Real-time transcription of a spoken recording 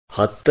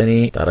10ನೇ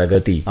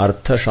ತರಗತಿ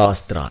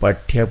ಅರ್ಥಶಾಸ್ತ್ರ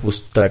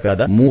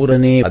ಪಠ್ಯಪುಸ್ತಕದ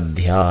 3ನೇ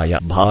ಅಧ್ಯಾಯ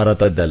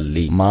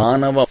ಭಾರತದಲ್ಲಿ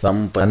ಮಾನವ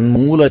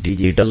ಸಂಪನ್ಮೂಲ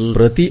ಡಿಜಿಟಲ್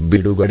ಪ್ರತಿ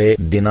ಬಿಡುಗಡೆ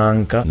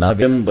ದಿನಾಂಕ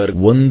ನವೆಂಬರ್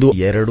 1,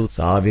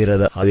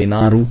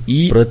 2016 ಈ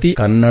ಪ್ರತಿ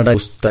ಕನ್ನಡ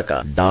ಪುಸ್ತಕ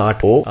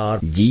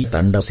 .org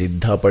ತಂಡ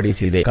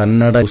ಸಿದ್ಧಪಡಿಸಿದೆ.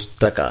 ಕನ್ನಡ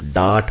ಪುಸ್ತಕ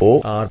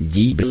 .org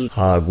ಬಿಲ್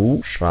ಹಾಗೂ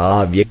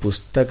ಶ್ರಾವ್ಯ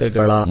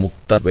ಪುಸ್ತಕಗಳ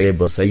ಮುಕ್ತ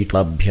ವೆಬ್ಸೈಟ್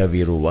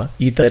ಲಭ್ಯವಿರುವ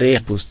ಇತರೆ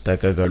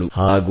ಪುಸ್ತಕಗಳು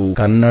ಹಾಗೂ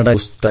ಕನ್ನಡ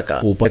ಪುಸ್ತಕ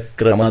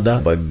ಉಪಕ್ರಮದ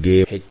ಬಗ್ಗೆ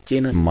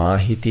ಹೆಚ್ಚಿನ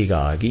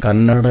ಮಾಹಿತಿಗಾಗಿ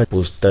ಕನ್ನಡ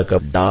ಪುಸ್ತಕ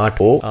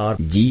 .org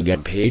ಗೆ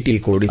ಭೇಟಿ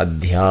ಕೊಡಿ.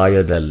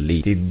 ಅಧ್ಯಾಯದಲ್ಲಿ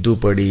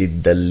ತಿದ್ದುಪಡಿ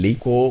ಇದ್ದಲ್ಲಿ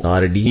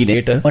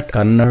ಕೋಆರ್ಡಿನೇಟರ್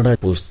ಕನ್ನಡ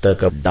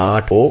ಪುಸ್ತಕ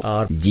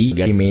 .org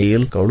ಗೆ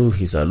ಮೇಲ್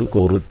ಕಳುಹಿಸಲು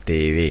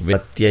ಕೋರುತ್ತೇವೆ.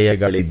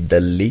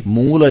 ವ್ಯತ್ಯಯಗಳಿದ್ದಲ್ಲಿ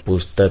ಮೂಲ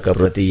ಪುಸ್ತಕ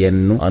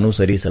ಪ್ರತಿಯನ್ನು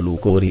ಅನುಸರಿಸಲು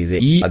ಕೋರಿದೆ.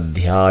 ಈ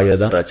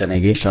ಅಧ್ಯಾಯದ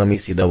ರಚನೆಗೆ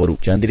ಶ್ರಮಿಸಿದವರು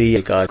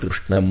Chandrika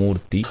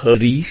Krishnamurthy,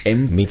 Harish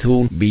M,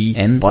 Mithun B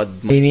N,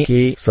 Padmini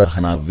K,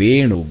 Sahana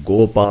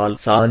Venugopal,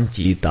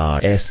 Sanchita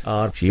S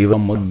R,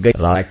 Shivamogga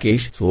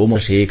Rakesh,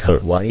 Somashekar,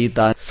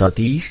 ವನಿತಾ,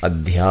 ಸತೀಶ್.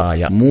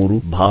 ಅಧ್ಯಾಯ 3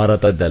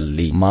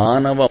 ಭಾರತದಲ್ಲಿ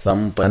ಮಾನವ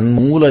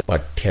ಸಂಪನ್ಮೂಲ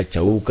ಪಠ್ಯ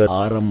ಚೌಕ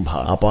ಆರಂಭ.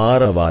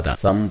 ಅಪಾರವಾದ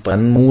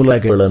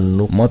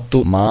ಸಂಪನ್ಮೂಲಗಳನ್ನು ಮತ್ತು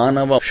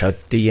ಮಾನವ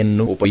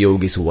ಶಕ್ತಿಯನ್ನು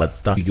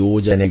ಉಪಯೋಗಿಸುವತ್ತ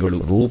ಯೋಜನೆಗಳು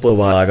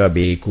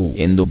ರೂಪವಾಗಬೇಕು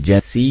ಎಂದು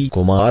ಸಿ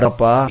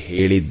ಕುಮಾರಪ್ಪ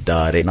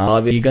ಹೇಳಿದ್ದಾರೆ.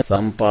 ನಾವೀಗ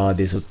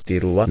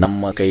ಸಂಪಾದಿಸುತ್ತಿರುವ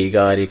ನಮ್ಮ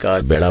ಕೈಗಾರಿಕಾ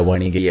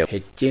ಬೆಳವಣಿಗೆಯ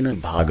ಹೆಚ್ಚಿನ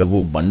ಭಾಗವು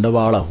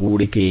ಬಂಡವಾಳ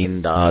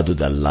ಹೂಡಿಕೆಯಿಂದ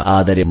ಆದುದಲ್ಲ,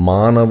 ಆದರೆ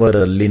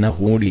ಮಾನವರಲ್ಲಿನ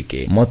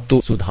ಹೂಡಿಕೆ ಮತ್ತು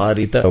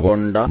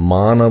ಸುಧಾರಿತಗೊಂಡ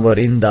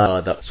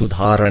ಮಾನವರಿಂದಾದ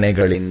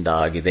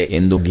ಸುಧಾರಣೆಗಳಿಂದಾಗಿದೆ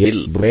ಎಂದು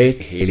ಗಿಲ್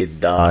ಬ್ರೇಟ್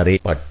ಹೇಳಿದ್ದಾರೆ.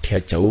 ಪಠ್ಯ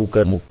ಚೌಕ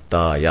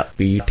ಮುಕ್ತಾಯ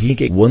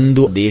ಪೀಠಿಕೆ.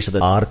 ಒಂದು ದೇಶದ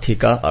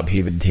ಆರ್ಥಿಕ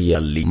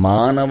ಅಭಿವೃದ್ಧಿಯಲ್ಲಿ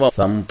ಮಾನವ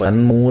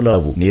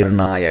ಸಂಪನ್ಮೂಲವು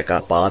ನಿರ್ಣಾಯಕ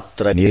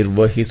ಪಾತ್ರ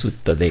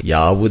ನಿರ್ವಹಿಸುತ್ತದೆ.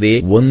 ಯಾವುದೇ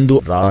ಒಂದು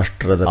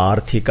ರಾಷ್ಟ್ರದ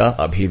ಆರ್ಥಿಕ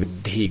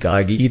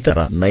ಅಭಿವೃದ್ಧಿಗಾಗಿ ಇತರ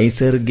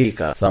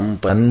ನೈಸರ್ಗಿಕ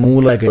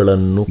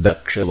ಸಂಪನ್ಮೂಲಗಳನ್ನು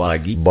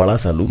ದಕ್ಷವಾಗಿ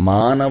ಬಳಸಲು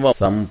ಮಾನವ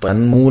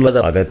ಸಂಪನ್ಮೂಲದ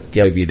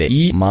ಅಗತ್ಯವಿದೆ.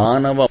 ಈ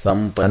ಮಾನವ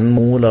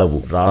ಸಂಪನ್ಮೂಲವು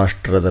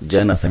ರಾಷ್ಟ್ರದ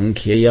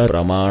ಜನಸಂಖ್ಯೆಯ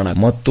ಪ್ರಮಾಣ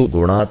ಮತ್ತು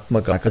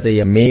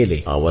ಗುಣಾತ್ಮಕತೆಯ ಮೇಲೆ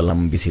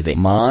ಅವಲಂಬಿಸಿದೆ.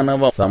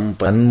 ಮಾನವ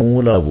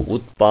ಸಂಪನ್ಮೂಲವು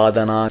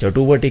ಉತ್ಪಾದನಾ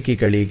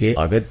ಚಟುವಟಿಕೆಗಳಿಗೆ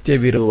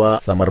ಅಗತ್ಯವಿರುವ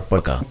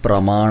ಸಮರ್ಪಕ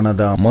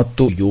ಪ್ರಮಾಣದ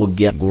ಮತ್ತು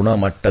ಯೋಗ್ಯ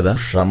ಗುಣಮಟ್ಟದ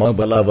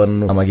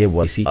ಶ್ರಮಬಲವನ್ನು ನಮಗೆ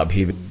ವಹಿಸಿ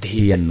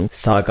ಅಭಿವೃದ್ಧಿಯನ್ನು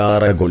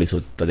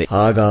ಸಾಕಾರಗೊಳಿಸುತ್ತದೆ.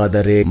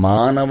 ಹಾಗಾದರೆ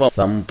ಮಾನವ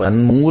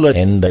ಸಂಪನ್ಮೂಲ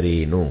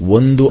ಎಂದರೇನು?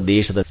 ಒಂದು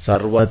ದೇಶದ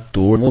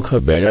ಸರ್ವತೋಮುಖ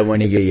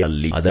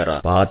ಬೆಳವಣಿಗೆಯಲ್ಲಿ ಅದರ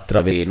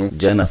ಪಾತ್ರವೇನು?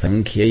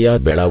 ಜನಸಂಖ್ಯೆಯ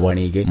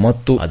ಬೆಳವಣಿಗೆ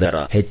ಮತ್ತು ಅದರ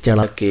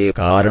ಹೆಚ್ಚಳಕ್ಕೆ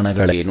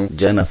ಕಾರಣಗಳೇನು?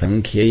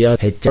 ಜನಸಂಖ್ಯೆಯ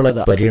ಹೆಚ್ಚಳದ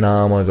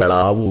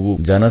ಪರಿಣಾಮಗಳಾವುವು?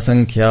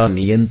 ಜನಸಂಖ್ಯಾ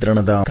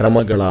ನಿಯಂತ್ರಣದ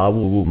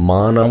ಕ್ರಮಗಳಾವುವು?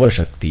 ಮಾನವ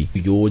ಶಕ್ತಿ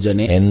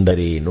ಯೋಜನೆ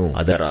ಎಂದರೇನು?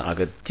 ಅದರ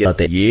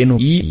ಅಗತ್ಯತೆ ಏನು?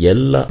 ಈ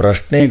ಎಲ್ಲ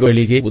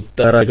ಪ್ರಶ್ನೆಗಳಿಗೆ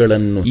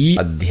ಉತ್ತರಗಳನ್ನು ಈ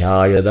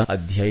ಅಧ್ಯಾಯದ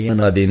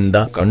ಅಧ್ಯಯನದಿಂದ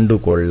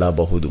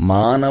ಕಂಡುಕೊಳ್ಳಬಹುದು.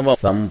 ಮಾನವ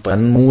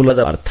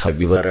ಸಂಪನ್ಮೂಲದ ಅರ್ಥ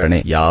ವಿವರಣೆ.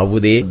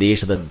 ಯಾವುದೇ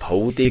ದೇಶದ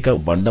ಭೌತಿಕ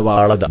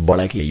ಬಂಡವಾಳದ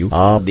ಬಳಕೆಯು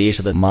ಆ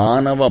ದೇಶದ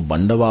ಮಾನವ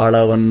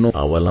ಬಂಡವಾಳವನ್ನು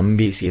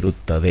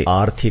ಅವಲಂಬಿಸಿರುತ್ತದೆ.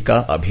 ಆರ್ಥಿಕ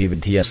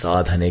ಅಭಿವೃದ್ಧಿಯ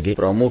ಸಾಧನೆಗೆ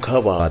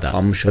ಪ್ರಮುಖವಾದ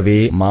ಅಂಶವೇ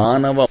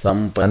ಮಾನವ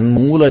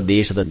ಸಂಪನ್ಮೂಲ.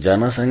 ದೇಶದ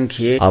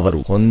ಜನಸಂಖ್ಯೆ, ಅವರು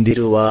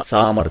ಹೊಂದಿರುವ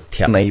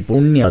ಸಾಮರ್ಥ್ಯ,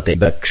 ನೈಪುಣ್ಯತೆ,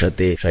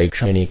 ದಕ್ಷತೆ,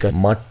 ಶೈಕ್ಷಣಿಕ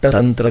ಮಟ್ಟ,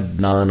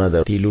 ತಂತ್ರಜ್ಞಾನದ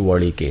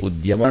ತಿಳುವಳಿಕೆ,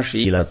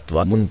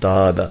 ಉದ್ಯಮಶೀಲತ್ವ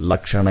ಮುಂತಾದ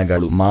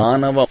ಲಕ್ಷಣಗಳು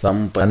ಮಾನವ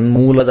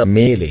ಸಂಪನ್ಮೂಲದ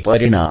ಮೇಲೆ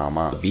ಪರಿಣಾಮ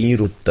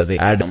ಬೀರುತ್ತದೆ.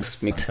 ಆಡಮ್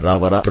ಸ್ಮಿತ್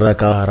ರವರ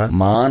ಪ್ರಕಾರ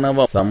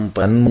ಮಾನವ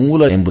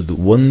ಸಂಪನ್ಮೂಲ ಎಂಬುದು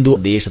ಒಂದು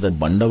ದೇಶದ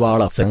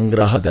ಬಂಡವಾಳ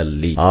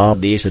ಸಂಗ್ರಹದಲ್ಲಿ ಆ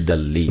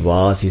ದೇಶದಲ್ಲಿ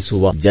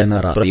ವಾಸಿಸುವ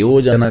ಜನರ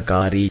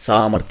ಪ್ರಯೋಜನಕಾರಿ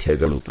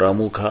ಸಾಮರ್ಥ್ಯಗಳು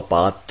ಪ್ರಮುಖ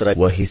ಪಾತ್ರ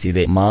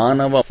ವಹಿಸಿದೆ.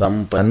 ಮಾನವ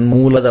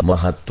ಸಂಪನ್ಮೂಲದ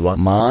ಮಹತ್ವ.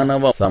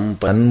 ಮಾನವ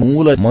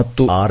ಸಂಪನ್ಮೂಲ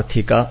ಮತ್ತು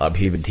ಆರ್ಥಿಕ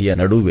ಅಭಿವೃದ್ಧಿಯ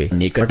ನಡುವೆ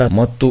ನಿಕಟ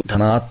ಮತ್ತು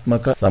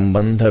ಧನಾತ್ಮಕ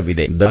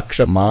ಸಂಬಂಧವಿದೆ.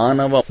 ದಕ್ಷ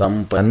ಮಾನವ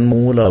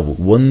ಸಂಪನ್ಮೂಲವು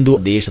ಒಂದು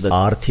ದೇಶದ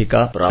ಆರ್ಥಿಕ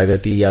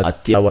ಪ್ರಗತಿಯ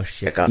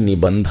ಅತ್ಯವಶ್ಯಕ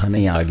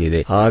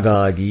ನಿಬಂಧನೆಯಾಗಿದೆ.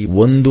 ಹಾಗಾಗಿ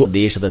ಒಂದು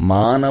ದೇಶದ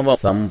ಮಾನವ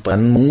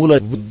ಸಂಪನ್ಮೂಲ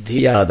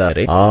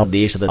ವೃದ್ಧಿಯಾದರೆ ಆ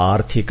ದೇಶದ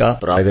ಆರ್ಥಿಕ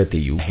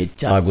ಪ್ರಗತಿಯು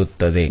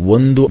ಹೆಚ್ಚಾಗುತ್ತದೆ.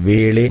 ಒಂದು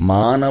ವೇಳೆ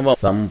ಮಾನವ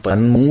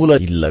ಸಂಪನ್ಮೂಲ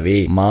ಇಲ್ಲವೇ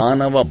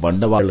ಮಾನವ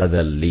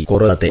ಬಂಡವಾಳದಲ್ಲಿ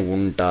ಕೊರತೆ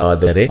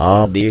ಉಂಟಾದರೆ ಆ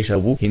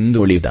ದೇಶವು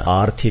ಹಿಂದುಳಿದ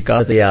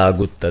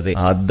ಆರ್ಥಿಕತೆಯಾಗುತ್ತದೆ.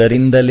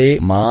 ಆದ್ದರಿಂದಲೇ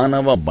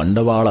ಮಾನವ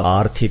ಬಂಡವಾಳ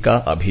ಆರ್ಥಿಕ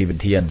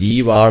ಅಭಿವೃದ್ಧಿಯ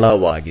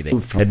ಜೀವಾಳವಾಗಿದೆ.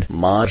 ಫ್ರೆಡ್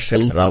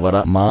ಮಾರ್ಷಲ್ ರವರ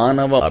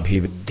ಮಾನವ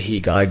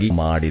ಅಭಿವೃದ್ಧಿಗಾಗಿ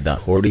ಮಾಡಿದ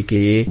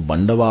ಹೂಡಿಕೆಯೇ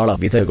ಬಂಡವಾಳ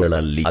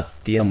ವಿಧಗಳಲ್ಲಿ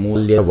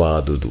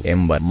ಅತ್ಯಮೂಲ್ಯವಾದುದು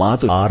ಎಂಬ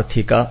ಮಾತು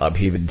ಆರ್ಥಿಕ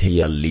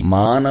ಅಭಿವೃದ್ಧಿಯಲ್ಲಿ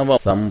ಮಾನವ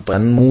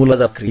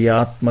ಸಂಪನ್ಮೂಲದ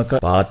ಕ್ರಿಯಾತ್ಮಕ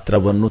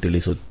ಪಾತ್ರವನ್ನು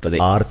ತಿಳಿಸುತ್ತದೆ.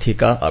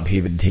 ಆರ್ಥಿಕ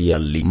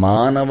ಅಭಿವೃದ್ಧಿಯಲ್ಲಿ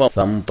ಮಾನವ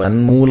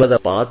ಸಂಪನ್ಮೂಲದ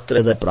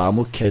ಪಾತ್ರದ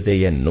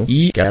ಪ್ರಾಮುಖ್ಯತೆಯನ್ನು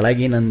ಈ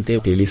ಕೆಳಗಿನಂತೆ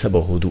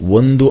ತಿಳಿಸಬಹುದು.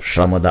 ಒಂದು,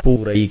 ಶ್ರಮದ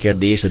ಪೂರೈಕೆ.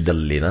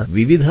 ದೇಶದಲ್ಲಿನ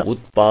ವಿವಿಧ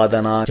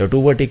ಉತ್ಪಾದನಾ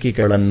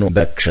ಚಟುವಟಿಕೆಗಳನ್ನು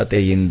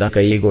ದಕ್ಷತೆಯಿಂದ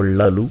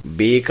ಕೈಗೊಳ್ಳಲು ಮಾಡಲು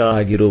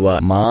ಬೇಕಾಗಿರುವ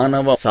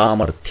ಮಾನವ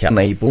ಸಾಮರ್ಥ್ಯ,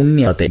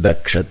 ನೈಪುಣ್ಯತೆ,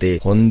 ದಕ್ಷತೆ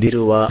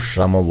ಹೊಂದಿರುವ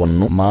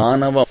ಶ್ರಮವನ್ನು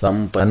ಮಾನವ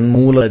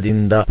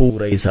ಸಂಪನ್ಮೂಲದಿಂದ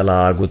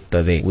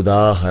ಪೂರೈಸಲಾಗುತ್ತದೆ.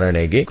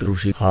 ಉದಾಹರಣೆಗೆ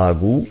ಕೃಷಿ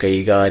ಹಾಗೂ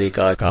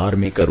ಕೈಗಾರಿಕಾ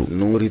ಕಾರ್ಮಿಕರು,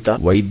 ನುರಿತ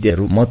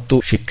ವೈದ್ಯರು ಮತ್ತು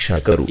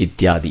ಶಿಕ್ಷಕರು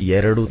ಇತ್ಯಾದಿ.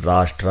 2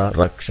 ರಾಷ್ಟ್ರ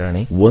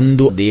ರಕ್ಷಣೆ.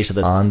 ಒಂದು ದೇಶದ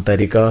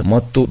ಆಂತರಿಕ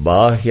ಮತ್ತು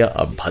ಬಾಹ್ಯ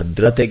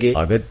ಭದ್ರತೆಗೆ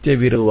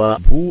ಅಗತ್ಯವಿರುವ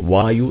ಭೂ,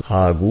 ವಾಯು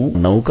ಹಾಗೂ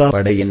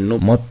ನೌಕಾಪಡೆಯನ್ನು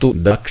ಮತ್ತು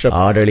ದಕ್ಷ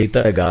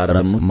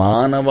ಆಡಳಿತಗಾರರನ್ನು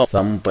ಮಾನವ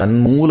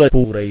ಸಂಪನ್ಮೂಲ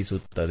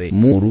ಪೂರೈಸುತ್ತದೆ.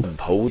 3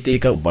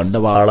 ಭೌತಿಕ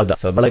ಬಂಡವಾಳದ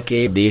ಸಬಳಕೆ.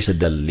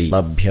 ದೇಶದಲ್ಲಿ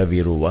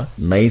ಲಭ್ಯವಿರುವ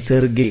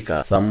ನೈಸರ್ಗಿಕ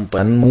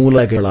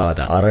ಸಂಪನ್ಮೂಲಗಳಾದ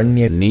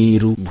ಅರಣ್ಯ,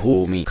 ನೀರು,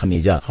 ಭೂಮಿ,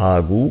 ಖನಿಜ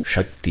ಹಾಗೂ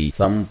ಶಕ್ತಿ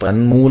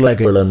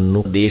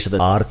ಸಂಪನ್ಮೂಲಗಳನ್ನು ದೇಶದ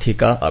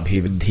ಆರ್ಥಿಕ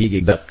ಅಭಿವೃದ್ಧಿಗೆ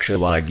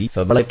ದಕ್ಷವಾಗಿ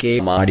ಸಬಳಕೆ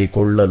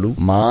ಮಾಡಿಕೊಳ್ಳಲು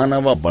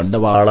ಮಾನವ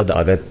ಬಂಡವಾಳದ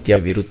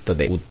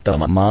ಅಗತ್ಯವಿರುತ್ತದೆ. ಉತ್ತಮ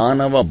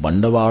ಮಾನವ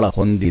ಬಂಡವಾಳ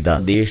ಹೊಂದಿದ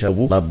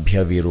ದೇಶವು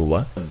ಲಭ್ಯವಿರುವ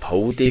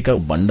ಭೌತಿಕ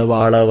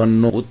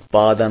ಬಂಡವಾಳವನ್ನು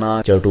ಉತ್ಪಾದನಾ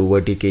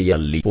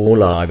ಚಟುವಟಿಕೆಯಲ್ಲಿ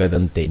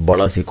ಪೋಲಾಗದಂತೆ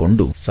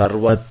ಬಳಸಿಕೊಂಡು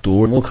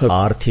ಸರ್ವತೋಮುಖ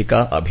ಆರ್ಥಿಕ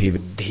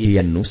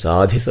ಅಭಿವೃದ್ಧಿಯನ್ನು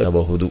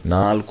ಸಾಧಿಸಬಹುದು.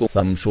 4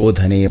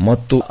 ಸಂಶೋಧನೆ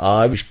ಮತ್ತು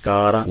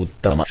ಆವಿಷ್ಕಾರ.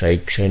 ಉತ್ತಮ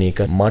ಶೈಕ್ಷಣಿಕ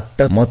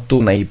ಮಟ್ಟ ಮತ್ತು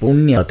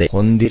ನೈಪುಣ್ಯತೆ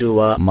ಹೊಂದಿರುವ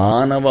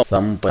ಮಾನವ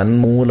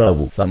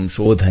ಸಂಪನ್ಮೂಲವು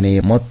ಸಂಶೋಧನೆ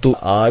ಮತ್ತು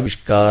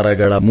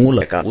ಆವಿಷ್ಕಾರಗಳ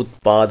ಮೂಲಕ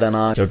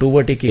ಉತ್ಪಾದನಾ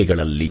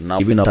ಚಟುವಟಿಕೆಗಳಲ್ಲಿ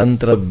ನವೀನ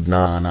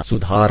ತಂತ್ರಜ್ಞಾನ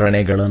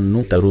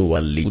ಸುಧಾರಣೆಗಳನ್ನು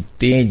ತರುವಲ್ಲಿ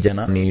ಉತ್ತೇಜನ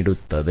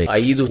ನೀಡುತ್ತದೆ.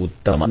 5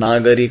 ಉತ್ತಮ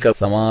ನಾಗರಿಕ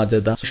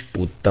ಸಮಾಜದ.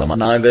 ಉತ್ತಮ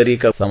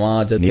ನಾಗರಿಕ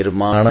ಸಮಾಜ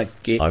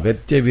ನಿರ್ಮಾಣಕ್ಕೆ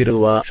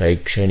ಅಗತ್ಯವಿರುವ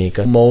ಶೈಕ್ಷಣಿಕ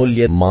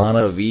ಮೌಲ್ಯ,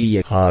 ಮಾನವೀಯ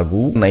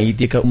ಹಾಗೂ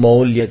ನೈತಿಕ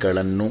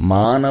ಮೌಲ್ಯಗಳನ್ನು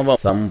ಮಾನವ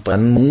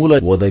ಸಂಪನ್ಮೂಲ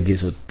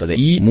ಒದಗಿಸುತ್ತದೆ.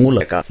 ಈ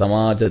ಮೂಲಕ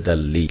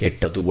ಸಮಾಜದಲ್ಲಿ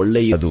ಕೆಟ್ಟದು,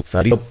 ಒಳ್ಳೆಯದು,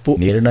 ಸರಿತಪ್ಪು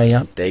ನಿರ್ಣಯ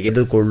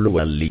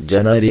ತೆಗೆದುಕೊಳ್ಳುವಲ್ಲಿ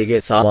ಜನರಿಗೆ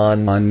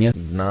ಸಾಮಾನ್ಯ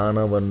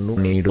ಜ್ಞಾನವನ್ನು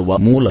ನೀಡುವ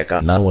ಮೂಲಕ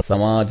ನಾವು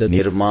ಸಮಾಜ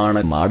ನಿರ್ಮಾಣ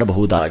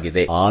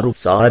ಮಾಡಬಹುದಾಗಿದೆ. 6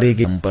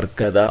 ಸಾರಿಗೆ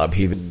ಸಂಪರ್ಕದ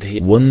ಅಭಿವೃದ್ಧಿ.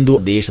 ಒಂದು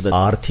ದೇಶದ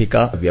ಆರ್ಥಿಕ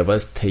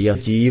ವ್ಯವಸ್ಥೆಯ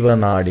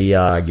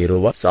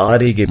ಜೀವನಾಡಿಯಾಗಿರುವ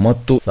ಸಾರಿಗೆ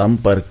ಮತ್ತು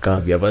ಸಂಪರ್ಕ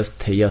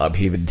ವ್ಯವಸ್ಥೆಯ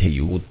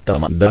ಅಭಿವೃದ್ಧಿಯು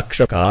ಉತ್ತಮ ದಕ್ಷ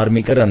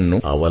ಕಾರ್ಮಿಕರನ್ನು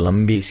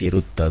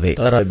ಅವಲಂಬಿಸಿರುತ್ತದೆ.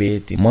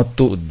 ತರಬೇತಿ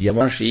ಮತ್ತು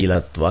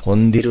ಉದ್ಯಮಶೀಲತ್ವ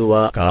ಹೊಂದಿರುವ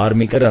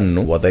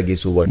ಕಾರ್ಮಿಕರನ್ನು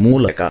ಒದಗಿಸುವ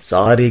ಮೂಲಕ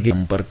ಸಾರಿಗೆ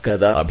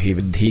ಸಂಪರ್ಕದ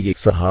ಅಭಿವೃದ್ಧಿಗೆ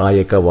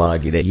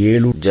ಸಹಾಯಕವಾಗಿದೆ.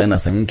 7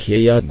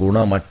 ಜನಸಂಖ್ಯೆಯ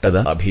ಗುಣಮಟ್ಟದ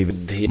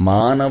ಅಭಿವೃದ್ಧಿ.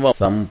 ಮಾನವ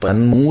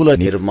ಸಂಪನ್ಮೂಲ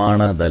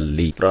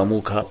ನಿರ್ಮಾಣದಲ್ಲಿ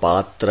ಪ್ರಮುಖ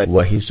ಪಾತ್ರ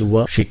ವಹಿಸುವ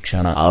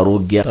ಶಿಕ್ಷಣ,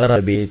 ಆರೋಗ್ಯ,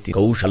 ತರಬೇತಿ,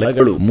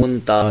 ಕೌಶಲಗಳು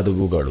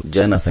ಮುಂತಾದವುಗಳು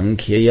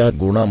ಜನಸಂಖ್ಯೆಯ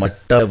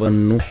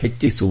ಗುಣಮಟ್ಟವನ್ನು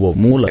ಹೆಚ್ಚಿಸುವ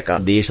ಮೂಲಕ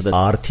ದೇಶದ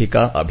ಆರ್ಥಿಕ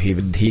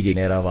ಅಭಿವೃದ್ಧಿಗೆ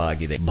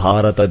ನೆರವಾಗಿದೆ.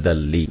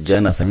 ಭಾರತದಲ್ಲಿ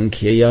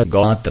ಜನಸಂಖ್ಯೆಯ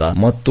ಗಾತ್ರ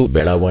ಮತ್ತು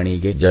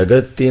ಬೆಳವಣಿಗೆ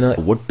ಜಗತ್ತಿನ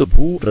ಒಟ್ಟು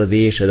ಭೂ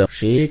ಪ್ರದೇಶದ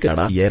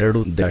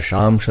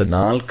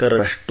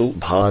 2.4%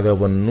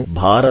 ಭಾಗವನ್ನು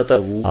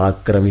ಭಾರತವು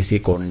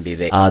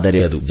ಆಕ್ರಮಿಸಿಕೊಂಡಿದೆ. ಆದರೆ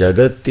ಅದು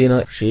ಜಗತ್ತಿನ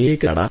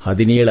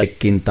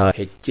 17%ಕ್ಕಿಂತ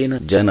ಹೆಚ್ಚಿನ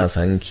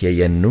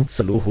ಜನಸಂಖ್ಯೆಯನ್ನು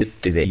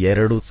ಸಲುಹುತ್ತಿದೆ.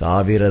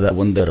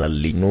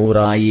 2001ರಲ್ಲಿ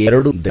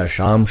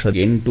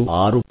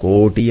 102.86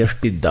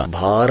 ಕೋಟಿಯಷ್ಟಿದ್ದ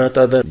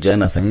ಭಾರತದ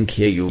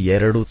ಜನಸಂಖ್ಯೆಯು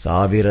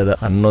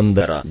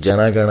 2011ರ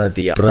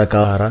ಜನಗಣತಿಯ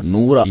ಪ್ರಕಾರ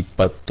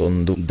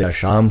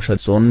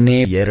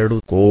 121.02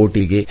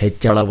 ಕೋಟಿಗೆ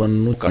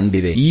ಹೆಚ್ಚಳವನ್ನು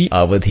ಕಂಡಿದೆ. ಈ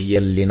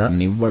ಅವಧಿಯಲ್ಲಿನ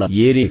ನಿವ್ವಳ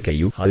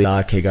ಏರಿಕೆಯು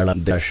ಇಲಾಖೆಗಳ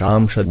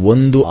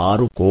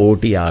 0.16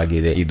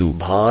 ಕೋಟಿಯಾಗಿದೆ. ಇದು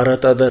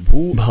ಭಾರತದ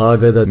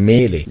ಭೂಭಾಗದ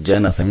ಮೇಲೆ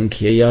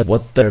ಜನಸಂಖ್ಯೆಯ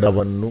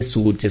ಒತ್ತಡವನ್ನು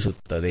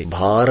ಸೂಚಿಸುತ್ತದೆ.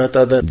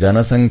 ಭಾರತದ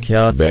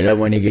ಜನಸಂಖ್ಯಾ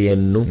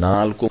ಬೆಳವಣಿಗೆಯನ್ನು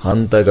 4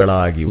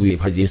 ಹಂತಗಳಾಗಿ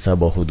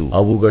ವಿಭಜಿಸಬಹುದು.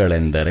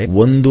 ಅವುಗಳೆಂದರೆ: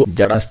 1.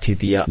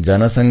 ಜಡಸ್ಥಿತಿಯ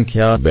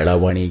ಜನಸಂಖ್ಯಾ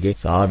ಬೆಳವಣಿಗೆ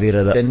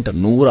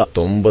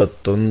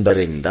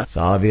 1891ರಿಂದ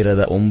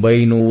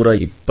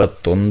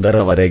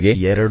 1921ರವರೆಗೆ.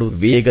 2.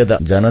 ವೇಗದ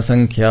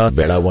ಜನಸಂಖ್ಯಾ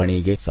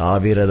ಬೆಳವಣಿಗೆ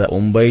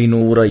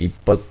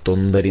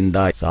 1921ರಿಂದ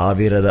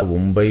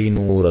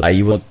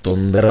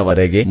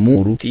 1951ರವರೆಗೆ.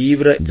 3.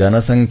 ತೀವ್ರ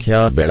ಜನಸಂಖ್ಯಾ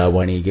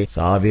ಬೆಳವಣಿಗೆ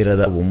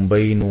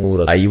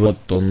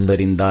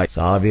 1951ರಿಂದ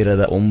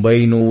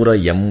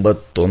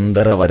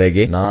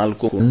 1981ರವರೆಗೆ.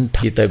 4.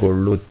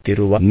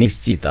 ಕುಂಠಿತಗೊಳ್ಳುತ್ತಿರುವ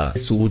ನಿಶ್ಚಿತ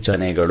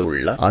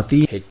ಸೂಚನೆಗಳುಳ್ಳ ಅತಿ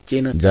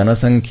ಹೆಚ್ಚಿನ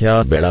ಜನಸಂಖ್ಯಾ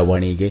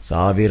ಬೆಳವಣಿಗೆ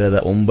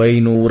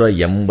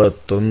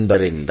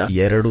 1981ರಿಂದ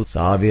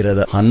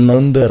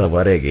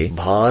 2011ರವರೆಗೆ.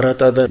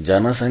 ಭಾರತದ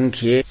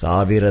ಜನಸಂಖ್ಯೆ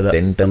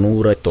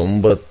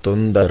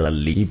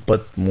 1891ರಲ್ಲಿ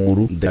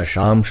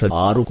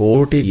 23.6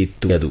 ಕೋಟಿ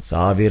ಇತ್ತು. ಅದು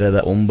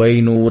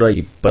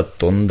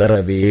 1921ರ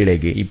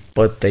ವೇಳೆಗೆ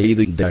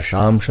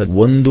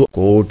 25.1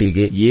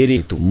 ಕೋಟಿಗೆ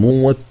ಏರಿತು.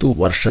 30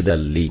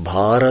 ವರ್ಷದಲ್ಲಿ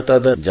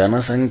ಭಾರತದ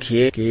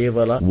ಜನಸಂಖ್ಯೆ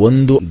ಕೇವಲ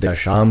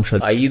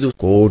 1.5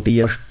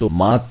 ಕೋಟಿಯಷ್ಟು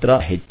ಮಾತ್ರ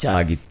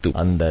ಹೆಚ್ಚಾಗಿತ್ತು.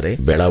 ಅಂದರೆ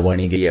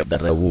ಬೆಳವಣಿಗೆಯ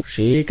ದರವು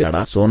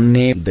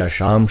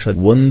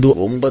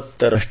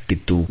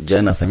 0.19ರಷ್ಟಿತ್ತು.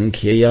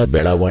 ಜನಸಂಖ್ಯೆಯ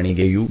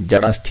ಬೆಳವಣಿಗೆಯು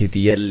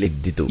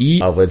ಜಡಸ್ಥಿತಿಯಲ್ಲಿದ್ದಿತು. ಈ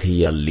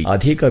ಅವಧಿಯಲ್ಲಿ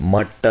ಅಧಿಕ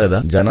ಮಟ್ಟದ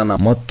ಜನನ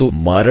ಮತ್ತು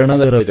ಮರಣ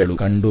ದರಗಳು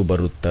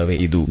ಕಂಡುಬರುತ್ತವೆ.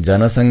 ಇದು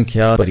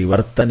ಜನಸಂಖ್ಯಾ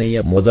ಪರಿವರ್ತನೆಯ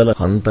ಮೊದಲ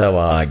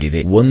ಹಂತವಾಗಿದೆ.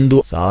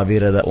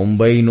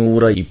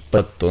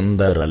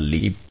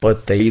 1921ರಲ್ಲಿ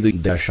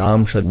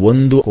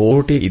 25.1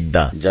 ಕೋಟಿ ಇದ್ದ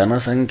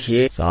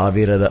ಜನಸಂಖ್ಯೆ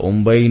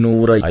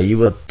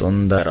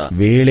 1951ರ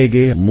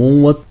ವೇಳೆಗೆ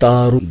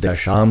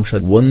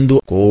 36.1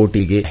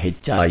 ಕೋಟಿಗೆ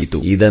ಹೆಚ್ಚಾಯಿತು.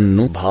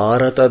 ಇದನ್ನು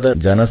ಭಾರತದ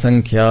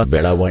ಜನಸಂಖ್ಯಾ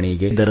ಬೆಳವಣಿಗೆ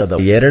ಬೆಳವಣಿಗೆ ದರದ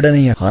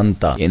ಎರಡನೆಯ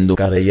ಹಂತ ಎಂದು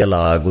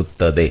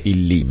ಕರೆಯಲಾಗುತ್ತದೆ.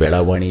 ಇಲ್ಲಿ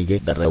ಬೆಳವಣಿಗೆ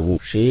ದರವು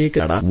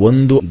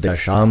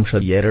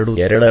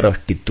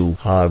 1.22%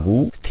 ಹಾಗೂ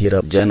ಸ್ಥಿರ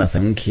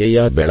ಜನಸಂಖ್ಯೆಯ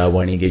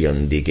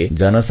ಬೆಳವಣಿಗೆಯೊಂದಿಗೆ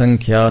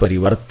ಜನಸಂಖ್ಯಾ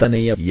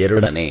ಪರಿವರ್ತನೆಯ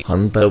ಎರಡನೇ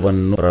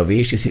ಹಂತವನ್ನು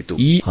ಪ್ರವೇಶಿಸಿತು.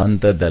 ಈ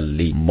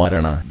ಹಂತದಲ್ಲಿ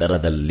ಮರಣ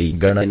ದರದಲ್ಲಿ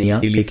ಗಣನೀಯ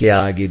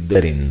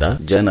ಇಳಿಕೆಯಾಗಿದ್ದರಿಂದ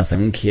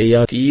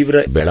ಜನಸಂಖ್ಯೆಯ ತೀವ್ರ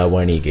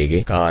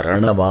ಬೆಳವಣಿಗೆಗೆ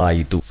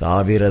ಕಾರಣವಾಯಿತು.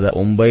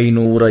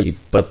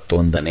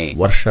 1921ನೇ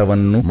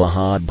ವರ್ಷವನ್ನು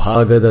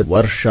ಮಹಾಭಾಗದ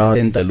ವರ್ಷ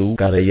ಎಂತಲೂ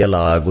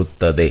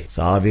ಕರೆಯಲಾಗುತ್ತದೆ.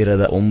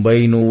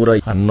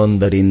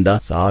 1911ರಿಂದ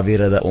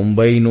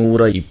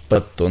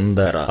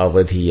 1921ರ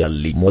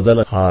ಅವಧಿಯಲ್ಲಿ ಮೊದಲ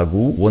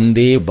ಹಾಗೂ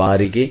ಒಂದೇ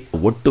ಬಾರಿಗೆ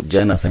ಒಟ್ಟು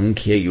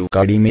ಜನಸಂಖ್ಯೆಯು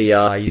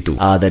ಕಡಿಮೆಯಾಯಿತು.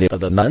 ಆದರೆ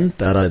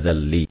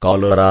ತದನಂತರದಲ್ಲಿ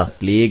ಕಾಲರಾ,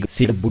 ಪ್ಲೇಗ್,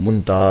 ಸಿಡುಬು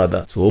ಮುಂತಾದ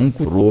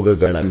ಸೋಂಕು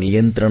ರೋಗಗಳ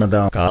ನಿಯಂತ್ರಣದ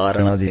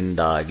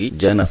ಕಾರಣದಿಂದಾಗಿ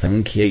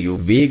ಜನಸಂಖ್ಯೆಯು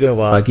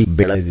ವೇಗವಾಗಿ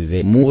ಬೆಳೆದಿದೆ.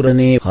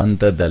 ಮೂರನೇ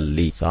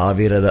ಹಂತದಲ್ಲಿ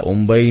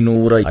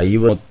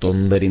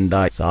 1951ರಿಂದ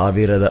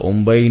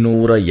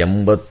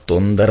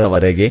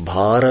 1981ರವರೆಗೆ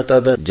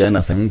ಭಾರತದ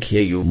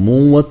ಜನಸಂಖ್ಯೆಯು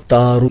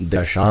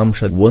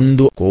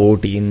 36.1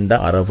 ಕೋಟಿಯಿಂದ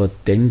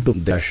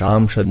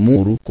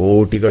 68.3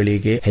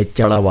 ಕೋಟಿಗಳಿಗೆ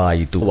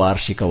ಹೆಚ್ಚಳವಾಯಿತು.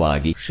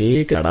 ವಾರ್ಷಿಕವಾಗಿ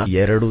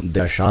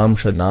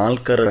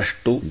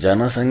 2.4%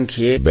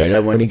 ಜನಸಂಖ್ಯೆ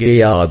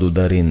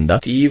ಬೆಳವಣಿಗೆಯಾದುದರಿಂದ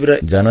ತೀವ್ರ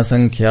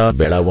ಜನಸಂಖ್ಯಾ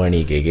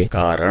ಬೆಳವಣಿಗೆಗೆ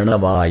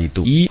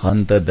ಕಾರಣವಾಯಿತು. ಈ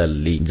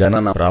ಹಂತದಲ್ಲಿ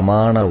ಜನನ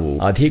ಪ್ರಮಾಣವು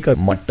ಅಧಿಕ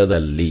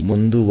ಮಟ್ಟದಲ್ಲಿ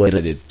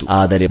ಮುಂದುವರೆದಿತ್ತು,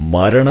 ಆದರೆ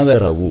ಮರಣ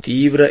ದರವು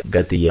ತೀವ್ರ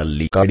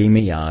ಗತಿಯಲ್ಲಿ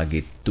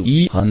ಕಡಿಮೆಯಾಗಿತ್ತು. ಈ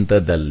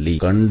ಹಂತದಲ್ಲಿ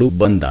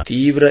ಕಂಡುಬಂದ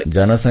ತೀವ್ರ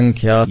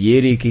ಜನಸಂಖ್ಯಾ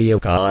ಏರಿಕೆಯ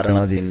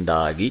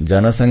ಕಾರಣದಿಂದಾಗಿ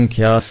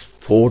ಜನಸಂಖ್ಯಾ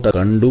ಸ್ಫೋಟ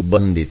ಕಂಡು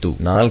ಬಂದಿತು.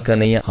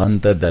 ನಾಲ್ಕನೆಯ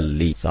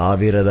ಹಂತದಲ್ಲಿ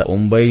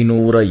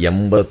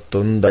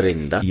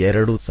 1981ರಿಂದ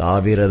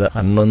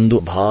 2011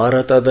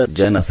 ಭಾರತದ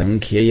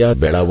ಜನಸಂಖ್ಯೆಯ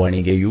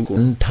ಬೆಳವಣಿಗೆಯು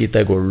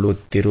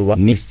ಕುಂಠಿತಗೊಳ್ಳುತ್ತಿರುವ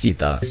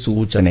ನಿಶ್ಚಿತ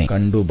ಸೂಚನೆ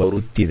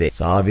ಕಂಡುಬರುತ್ತಿದೆ.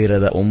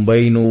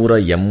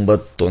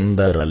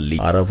 1981ರಲ್ಲಿ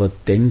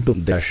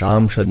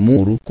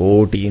 68.3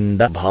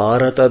 ಕೋಟಿಯಿಂದ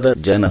ಭಾರತದ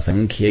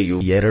ಜನಸಂಖ್ಯೆಯು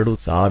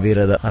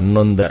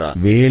 2011ರ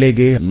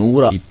ವೇಳೆಗೆ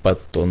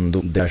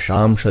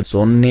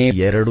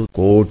 121.02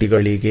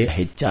 ಕೋಟಿಗಳಿಗೆ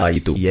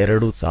ಹೆಚ್ಚಾಯಿತು.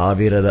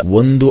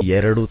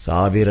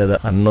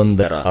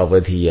 2001-2011ರ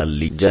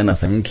ಅವಧಿಯಲ್ಲಿ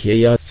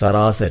ಜನಸಂಖ್ಯೆಯ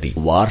ಸರಾಸರಿ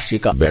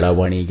ವಾರ್ಷಿಕ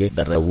ಬೆಳವಣಿಗೆ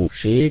ದರವು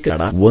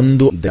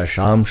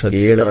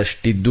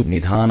 1.7%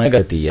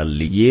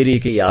 ನಿಧಾನಗತಿಯಲ್ಲಿ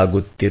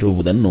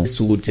ಏರಿಕೆಯಾಗುತ್ತಿರುವುದನ್ನು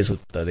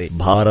ಸೂಚಿಸುತ್ತದೆ.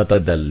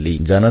 ಭಾರತದಲ್ಲಿ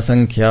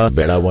ಜನಸಂಖ್ಯಾ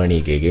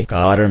ಬೆಳವಣಿಗೆಗೆ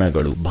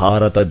ಕಾರಣಗಳು.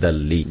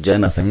 ಭಾರತದಲ್ಲಿ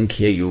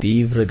ಜನಸಂಖ್ಯೆಯು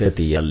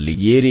ತೀವ್ರಗತಿಯಲ್ಲಿ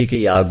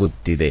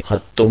ಏರಿಕೆಯಾಗುತ್ತಿದೆ.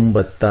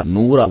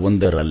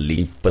 1901ರಲ್ಲಿ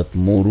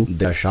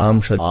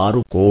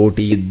 23.6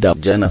 ಕೋಟಿ ಇದ್ದ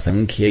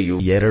ಜನಸಂಖ್ಯೆಯು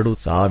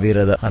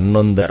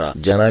 2011ರ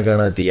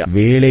ಜನಗಣತಿಯ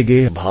ವೇಳೆಗೆ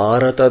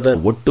ಭಾರತದ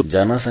ಒಟ್ಟು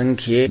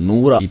ಜನಸಂಖ್ಯೆ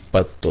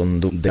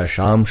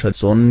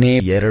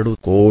 121.02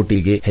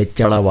 ಕೋಟಿಗೆ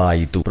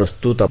ಹೆಚ್ಚಳವಾಯಿತು.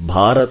 ಪ್ರಸ್ತುತ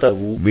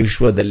ಭಾರತವು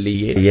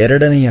ವಿಶ್ವದಲ್ಲಿಯೇ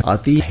ಎರಡನೆಯ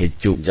ಅತಿ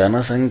ಹೆಚ್ಚು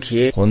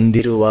ಜನಸಂಖ್ಯೆ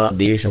ಹೊಂದಿರುವ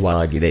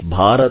ದೇಶವಾಗಿದೆ.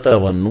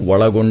 ಭಾರತವನ್ನು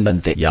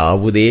ಒಳಗೊಂಡಂತೆ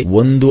ಯಾವುದೇ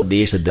ಒಂದು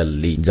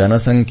ದೇಶದಲ್ಲಿ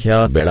ಜನಸಂಖ್ಯಾ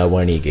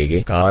ಬೆಳವಣಿಗೆಗೆ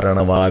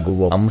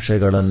ಕಾರಣವಾಗುವ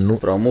ಅಂಶಗಳನ್ನು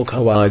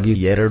ಪ್ರಮುಖವಾಗಿ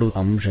ಎರಡು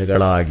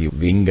ಅಂಶಗಳಾಗಿ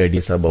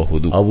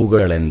ವಿಂಗಡಿಸಬಹುದು.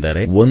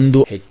 ಅವುಗಳೆಂದರೆ 1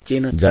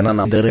 ಹೆಚ್ಚಿನ ಜನನ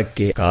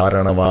ದರಕ್ಕೆ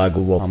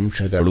ಕಾರಣವಾಗುವ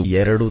ಅಂಶಗಳು,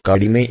 2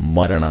 ಕಡಿಮೆ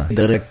ಮರಣ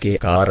ದರಕ್ಕೆ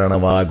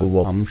ಕಾರಣವಾಗುವ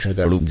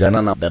ಅಂಶಗಳು.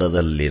 ಜನನ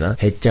ದರದಲ್ಲಿನ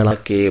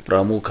ಹೆಚ್ಚಳಕ್ಕೆ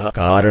ಪ್ರಮುಖ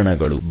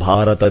ಕಾರಣಗಳು.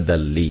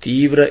 ಭಾರತದಲ್ಲಿ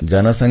ತೀವ್ರ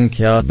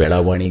ಜನಸಂಖ್ಯಾ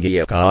ಬೆಳವಣಿಗೆಯ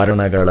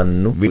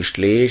ಕಾರಣಗಳನ್ನು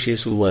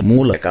ವಿಶ್ಲೇಷಿಸುವ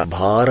ಮೂಲಕ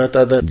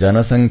ಭಾರತದ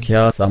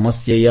ಜನಸಂಖ್ಯಾ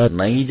ಸಮಸ್ಯೆಯ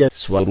ನೈಜ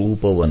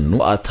ಸ್ವರೂಪವನ್ನು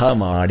ಅರ್ಥ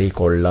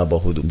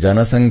ಮಾಡಿಕೊಳ್ಳಬಹುದು.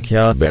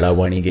 ಜನಸಂಖ್ಯಾ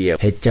ಬೆಳವಣಿಗೆಯ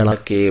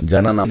ಹೆಚ್ಚಳಕ್ಕೆ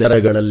ಜನನ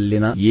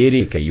ದರಗಳಲ್ಲಿನ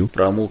ಏರಿಕೆಯು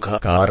ಪ್ರಮುಖ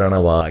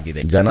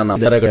ಕಾರಣವಾಗಿದೆ. ಜನನ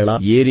ದರಗಳ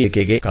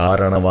ಏರಿಕೆಗೆ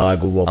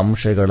ಕಾರಣವಾಗುವ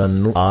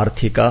ಅಂಶಗಳನ್ನು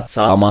ಆರ್ಥಿಕ,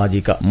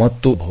 ಸಾಮಾಜಿಕ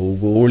ಮತ್ತು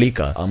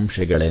ಭೌಗೋಳಿಕ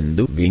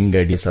ಅಂಶಗಳೆಂದು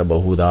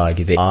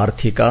ವಿಂಗಡಿಸಬಹುದಾಗಿದೆ.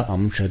 ಆರ್ಥಿಕ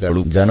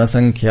ಅಂಶಗಳು.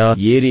 ಜನಸಂಖ್ಯಾ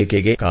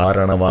ಏರಿಕೆಗೆ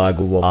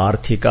ಕಾರಣವಾಗುವ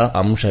ಆರ್ಥಿಕ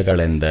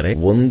ಅಂಶಗಳೆಂದರೆ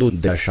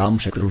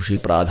 1 ಕೃಷಿ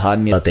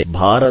ಪ್ರಾಧಾನ್ಯತೆ.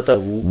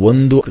 ಭಾರತವು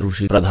ಒಂದು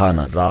ಕೃಷಿ ಪ್ರಧಾನ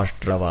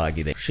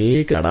ರಾಷ್ಟ್ರವಾಗಿದೆ.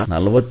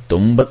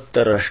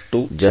 49%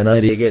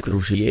 ಜನರಿಗೆ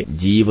ಕೃಷಿಯೇ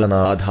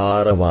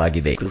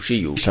ಜೀವನಾಧಾರವಾಗಿದೆ.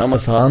 ಕೃಷಿಯು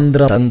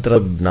ಶ್ರಮಸಾಂದ್ರ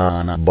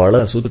ತಂತ್ರಜ್ಞಾನ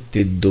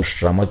ಬಳಸುತ್ತಿದ್ದು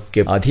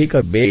ಶ್ರಮಕ್ಕೆ ಅಧಿಕ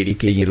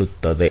ಬೇಡಿಕೆ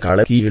ಇರುತ್ತದೆ.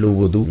 ಕಳೆ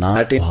ಕೀಳುವುದು,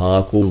 ನಾಟಿ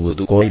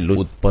ಹಾಕುವುದು, ಕೊಯ್ಲು,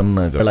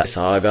 ಉತ್ಪನ್ನಗಳ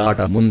ಸಾಗಾಟ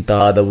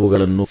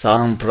ಮುಂತಾದವುಗಳನ್ನು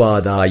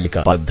ಸಾಂಪ್ರದಾಯಿಕ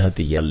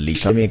ಪದ್ಧತಿಯಲ್ಲಿ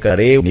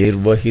ಶ್ರಮಿಕರೇ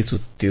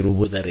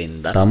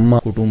ನಿರ್ವಹಿಸುತ್ತಿರುವುದರಿಂದ ತಮ್ಮ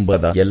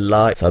ಕುಟುಂಬದ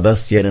ಎಲ್ಲಾ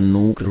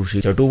ಸದಸ್ಯರನ್ನು ಕೃಷಿ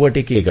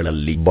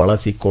ಚಟುವಟಿಕೆಗಳಲ್ಲಿ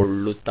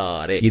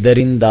ಬಳಸಿಕೊಳ್ಳುತ್ತಾರೆ.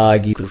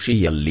 ಇದರಿಂದಾಗಿ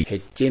ಕೃಷಿಯಲ್ಲಿ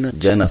ಹೆಚ್ಚಿನ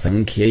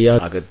ಜನಸಂಖ್ಯೆಯ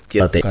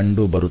ಅಗತ್ಯತೆ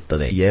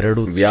ಕಂಡುಬರುತ್ತದೆ.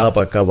 2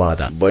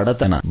 ವ್ಯಾಪಕವಾದ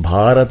ಬಡತನ.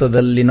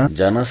 ಭಾರತದಲ್ಲಿನ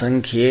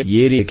ಜನಸಂಖ್ಯೆ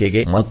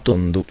ಏರಿಕೆಗೆ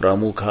ಮತ್ತೊಂದು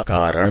ಪ್ರಮುಖ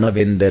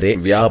ಕಾರಣವೆಂದರೆ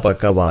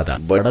ವ್ಯಾಪಕವಾದ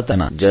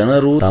ಬಡತನ.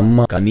 ಜನರು ತಮ್ಮ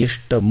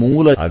ಕನಿಷ್ಠ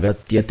ಮೂಲ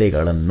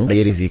ಅಗತ್ಯತೆಗಳನ್ನು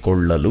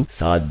ಈಡೇರಿಸಿಕೊಳ್ಳಲು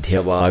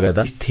ಸಾಧ್ಯವಾಗದ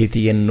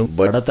ಸ್ಥಿತಿಯನ್ನು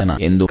ಬಡತನ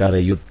ಎಂದು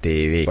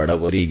ಕರೆಯುತ್ತೇವೆ.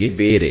 ಬಡವರಿಗೆ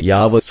ಬೇರೆ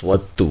ಯಾವ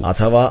ಸ್ವತ್ತು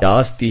ಅಥವಾ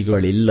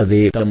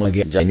ಆಸ್ತಿಗಳಿಲ್ಲದೆ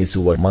ತಮಗೆ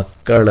ಜನಿಸುವ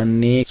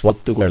ಮಕ್ಕಳನ್ನೇ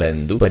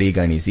ಸ್ವತ್ತುಗಳೆಂದು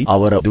ಪರಿಗಣಿಸಿ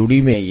ಅವರ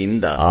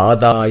ದುಡಿಮೆಯಿಂದ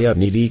ಆದಾಯ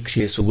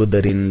ನಿರೀಕ್ಷಿಸುವ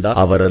ವಾಸಿಸುವುದರಿಂದ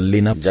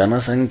ಅವರಲ್ಲಿನ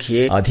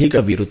ಜನಸಂಖ್ಯೆ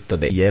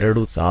ಅಧಿಕವಿರುತ್ತದೆ.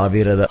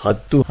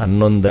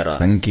 2010-11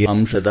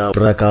 ಅಂಕಿಅಂಶದ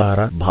ಪ್ರಕಾರ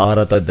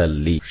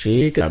ಭಾರತದಲ್ಲಿ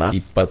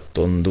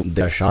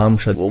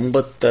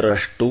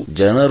 21.9%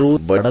 ಜನರು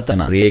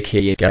ಬಡತನ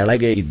ರೇಖೆಯ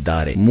ಕೆಳಗೆ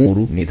ಇದ್ದಾರೆ.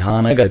 3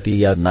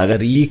 ನಿಧಾನಗತಿಯ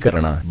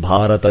ನಗರೀಕರಣ.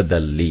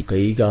 ಭಾರತದಲ್ಲಿ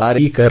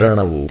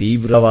ಕೈಗಾರೀಕರಣವು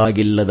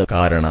ತೀವ್ರವಾಗಿಲ್ಲದ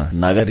ಕಾರಣ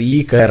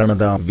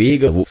ನಗರೀಕರಣದ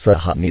ವೇಗವು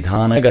ಸಹ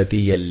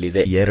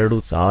ನಿಧಾನಗತಿಯಲ್ಲಿದೆ.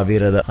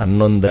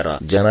 2011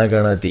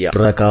 ಜನಗಣತಿಯ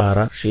ಪ್ರಕಾರ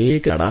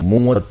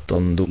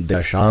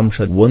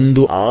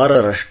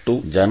 31.16%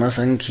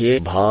 ಜನಸಂಖ್ಯೆ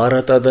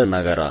ಭಾರತದ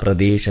ನಗರ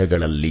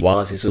ಪ್ರದೇಶಗಳಲ್ಲಿ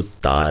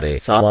ವಾಸಿಸುತ್ತಾರೆ.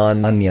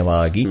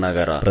 ಸಾಮಾನ್ಯವಾಗಿ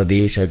ನಗರ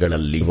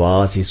ಪ್ರದೇಶಗಳಲ್ಲಿ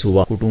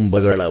ವಾಸಿಸುವ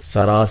ಕುಟುಂಬಗಳ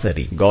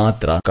ಸರಾಸರಿ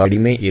ಗಾತ್ರ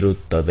ಕಡಿಮೆ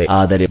ಇರುತ್ತದೆ.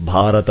 ಆದರೆ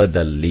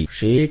ಭಾರತದಲ್ಲಿ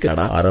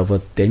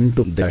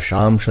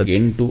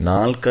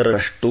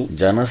 68.84%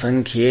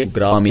 ಜನಸಂಖ್ಯೆ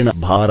ಗ್ರಾಮೀಣ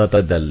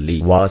ಭಾರತದಲ್ಲಿ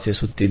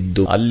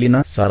ವಾಸಿಸುತ್ತಿದ್ದು ಅಲ್ಲಿನ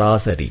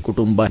ಸರಾಸರಿ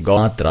ಕುಟುಂಬ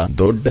ಗಾತ್ರ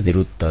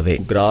ದೊಡ್ಡದಿರುತ್ತದೆ.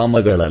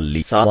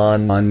 ಗ್ರಾಮಗಳಲ್ಲಿ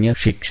ಸಾಮಾನ್ಯ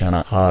ಶಿಕ್ಷಣ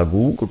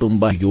ಹಾಗೂ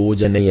ಕುಟುಂಬ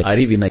ಯೋಜನೆಯ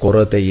ಅರಿವಿನ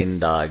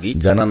ಕೊರತೆಯಿಂದಾಗಿ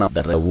ಜನನ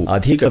ದರವು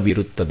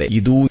ಅಧಿಕವಿರುತ್ತದೆ.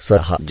 ಇದೂ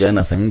ಸಹ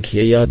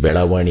ಜನಸಂಖ್ಯೆಯ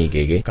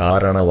ಬೆಳವಣಿಗೆಗೆ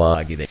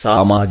ಕಾರಣವಾಗಿದೆ.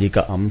 ಸಾಮಾಜಿಕ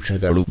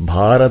ಅಂಶಗಳು.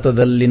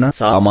 ಭಾರತದಲ್ಲಿನ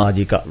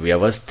ಸಾಮಾಜಿಕ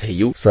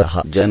ವ್ಯವಸ್ಥೆಯು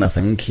ಸಹ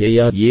ಜನಸಂಖ್ಯೆಯ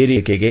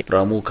ಏರಿಕೆಗೆ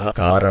ಪ್ರಮುಖ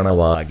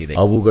ಕಾರಣವಾಗಿದೆ.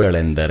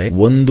 ಅವುಗಳೆಂದರೆ: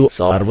 1.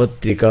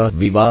 ಸಾರ್ವತ್ರಿಕ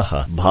ವಿವಾಹ.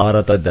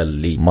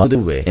 ಭಾರತದಲ್ಲಿ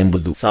ಮದುವೆ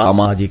ಎಂಬುದು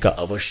ಸಾಮಾಜಿಕ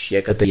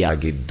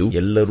ಅವಶ್ಯಕತೆಯಾಗಿದ್ದು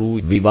ಎಲ್ಲರೂ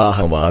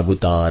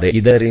ವಿವಾಹವಾಗುತ್ತಾರೆ.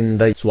 ಇದರಿಂದ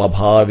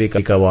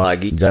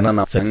ಸ್ವಾಭಾವಿಕವಾಗಿ ಜನನ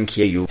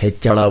ಸಂಖ್ಯೆಯು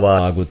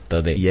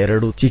ಹೆಚ್ಚಳವಾಗುತ್ತದೆ.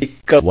 2. ಚಿಕ್ಕ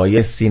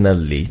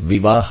ವಯಸ್ಸಿನಲ್ಲಿ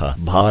ವಿವಾಹ.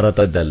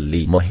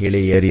 ಭಾರತದಲ್ಲಿ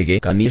ಮಹಿಳೆಯರಿಗೆ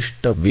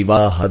ಕನಿಷ್ಠ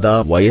ವಿವಾಹದ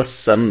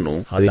ವಯಸ್ಸನ್ನು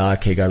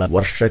ಇಲಾಖೆಗಳ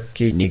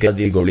ವರ್ಷಕ್ಕೆ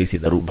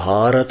ನಿಗದಿಗೊಳಿಸಿದರು.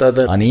 ಭಾರತದ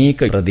ಅನೇಕ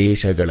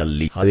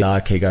ಪ್ರದೇಶಗಳಲ್ಲಿ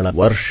ಇಲಾಖೆಗಳ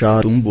ವರ್ಷ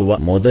ತುಂಬುವ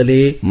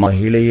ಮೊದಲೇ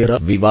ಮಹಿಳೆಯರ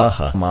ವಿವಾಹ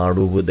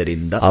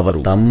ಮಾಡುವುದರಿಂದ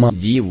ಅವರು ತಮ್ಮ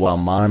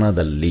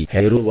ಜೀವಮಾನದಲ್ಲಿ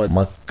ಹೆರುವ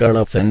ಮಕ್ಕಳ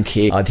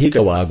ಸಂಖ್ಯೆ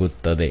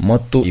ಅಧಿಕವಾಗುತ್ತದೆ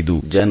ಮತ್ತು ಇದು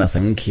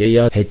ಜನಸಂಖ್ಯೆಯ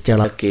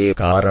ಹೆಚ್ಚಳಕ್ಕೆ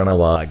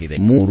ಕಾರಣವಾಗಿದೆ.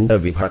 3.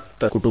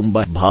 ವಿಭಕ್ತ ಕುಟುಂಬ.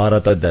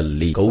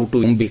 ಭಾರತದಲ್ಲಿ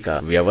ಕೌಟುಂಬಿಕ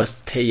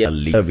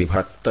ವ್ಯವಸ್ಥೆಯಲ್ಲಿ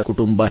ವಿಭಕ್ತ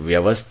ಕುಟುಂಬ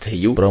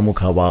ವ್ಯವಸ್ಥೆಯು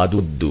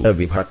ಪ್ರಮುಖವಾದುದು.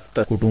 ವಿಭಕ್ತ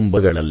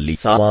ಕುಟುಂಬಗಳಲ್ಲಿ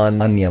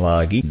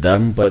ಸಾಮಾನ್ಯವಾಗಿ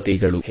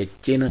ದಂಪತಿಗಳು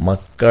ಹೆಚ್ಚಿನ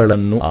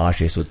ಮಕ್ಕಳನ್ನು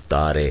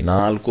ಆಶಿಸುತ್ತಾರೆ.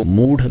 4.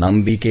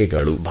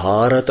 ಮೂಢನಂಬಿಕೆಗಳು.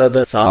 ಭಾರತದ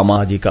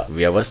ಸಾಮಾಜಿಕ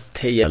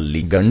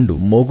ವ್ಯವಸ್ಥೆಯಲ್ಲಿ ಗಂಡು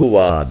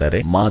ಮಗುವಾದರೆ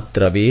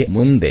ಮಾತ್ರವೇ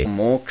ಮುಂದೆ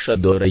ಮೋಕ್ಷ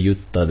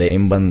ದೊರೆಯುತ್ತದೆ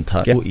ಎಂಬಂಥ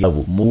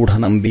ಕೆಲವು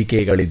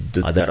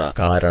ಮೂಢನಂಬಿಕೆಗಳಿದ್ದು ಅದರ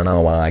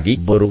ಕಾರಣವಾಗಿ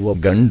ಬರುವ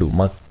ಗಂಡು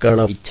ಮಕ್ಕಳ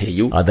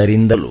ಇಚ್ಛೆಯು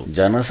ಅದರಿಂದಲೂ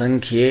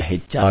ಜನಸಂಖ್ಯೆ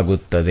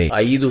ಹೆಚ್ಚಾಗುತ್ತದೆ.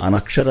 5.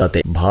 ಅನಕ್ಷರತೆ.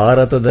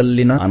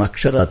 ಭಾರತದಲ್ಲಿನ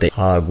ಅನಕ್ಷರತೆ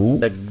ಹಾಗೂ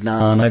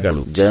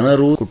ಅಜ್ಞಾನಗಳು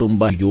ಜನರು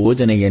ಕುಟುಂಬ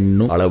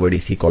ಯೋಜನೆಯನ್ನು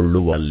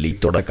ಅಳವಡಿಸಿಕೊಳ್ಳುವಲ್ಲಿ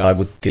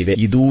ತೊಡಕಾಗುತ್ತಿವೆ.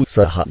 ಇದೂ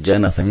ಸಹ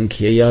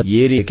ಜನಸಂಖ್ಯೆಯ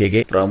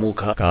ಏರಿಕೆಗೆ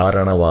ಪ್ರಮುಖ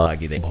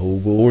ಕಾರಣವಾಗಿದೆ.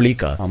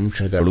 ಭೌಗೋಳಿಕ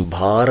ಅಂಶಗಳು.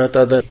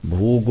 ಭಾರತದ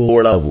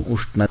ಭೂಗೋಳವು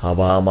ಉಷ್ಣ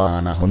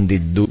ಹವಾಮಾನ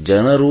ಹೊಂದಿದ್ದು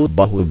ಜನರು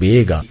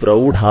ಬಹುಬೇಗ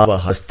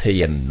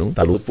ಪ್ರೌಢಾವಸ್ಥೆಯನ್ನು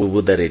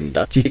ತಲುಪುವುದರಿಂದ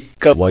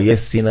ಚಿಕ್ಕ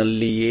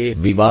ವಯಸ್ಸಿನಲ್ಲಿಯೇ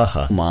ವಿವಾಹ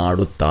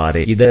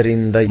ಮಾಡುತ್ತಾರೆ.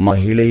 ಇದರಿಂದ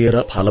ಮಹಿಳೆಯರ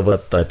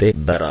ಫಲವತ್ತತೆ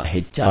ದರ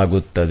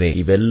ಹೆಚ್ಚಾಗುತ್ತದೆ.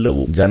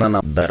 ಇವೆಲ್ಲವೂ ಜನನ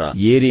ದರ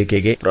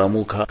ಏರಿಕೆಗೆ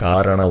ಪ್ರಮುಖ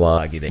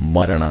ಕಾರಣವಾಗಿದೆ.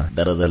 ಮರಣ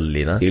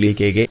ದರದಲ್ಲಿನ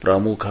ಇಳಿಕೆಗೆ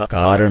ಪ್ರಮುಖ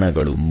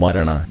ಕಾರಣಗಳು.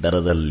 ಮರಣ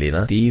ದರದಲ್ಲಿನ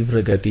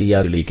ತೀವ್ರಗತಿಯ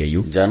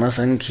ಇಳಿಕೆಯು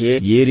ಜನಸಂಖ್ಯೆ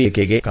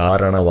ಏರಿಕೆಗೆ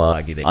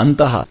ಕಾರಣವಾಗಿದೆ.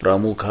 ಅಂತಹ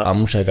ಪ್ರಮುಖ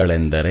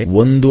ಅಂಶಗಳೆಂದರೆ: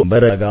 1.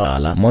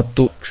 ಬರಗಾಲ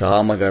ಮತ್ತು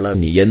ಕ್ಷಾಮಗಳ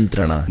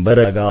ನಿಯಂತ್ರಣ.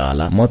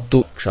 ಬರಗಾಲ ಮತ್ತು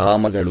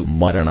ಕ್ಷಾಮಗಳು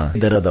ಮರಣ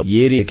ದರದ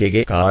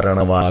ಏರಿಕೆಗೆ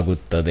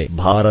ಕಾರಣವಾಗುತ್ತದೆ.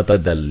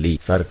 ಭಾರತದಲ್ಲಿ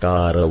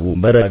ಸರ್ಕಾರವು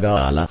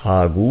ಬರಗಾಲ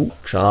ಹಾಗೂ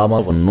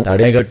ಕ್ಷಾಮವನ್ನು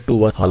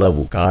ತಡೆಗಟ್ಟುವ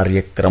ಹಲವು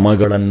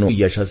ಕಾರ್ಯಕ್ರಮಗಳನ್ನು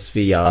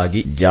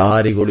ಯಶಸ್ವಿಯಾಗಿ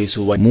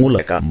ಜಾರಿಗೊಳಿಸುವ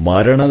ಮೂಲಕ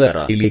ಮರಣದರ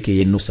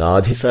ಇಳಿಕೆಯನ್ನು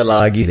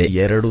ಸಾಧಿಸಲಾಗಿದೆ.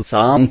 2.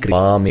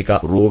 ಸಾಂಕ್ರಾಮಿಕ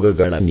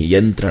ರೋಗಗಳ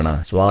ನಿಯಂತ್ರಣ.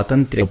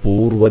 ಸ್ವಾತಂತ್ರ್ಯ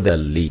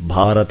ಪೂರ್ವದಲ್ಲಿ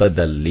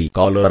ಭಾರತದಲ್ಲಿ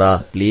ಕಾಲರಾ,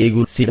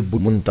 ಪ್ಲೇಗು, ಸಿಡುಬು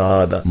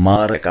ಮುಂತಾದ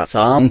ಮಾರಕ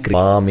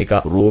ಸಾಂಕ್ರಾಮಿಕ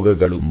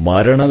ರೋಗಗಳು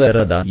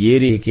ಮರಣದರದ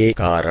ಏರಿಕೆ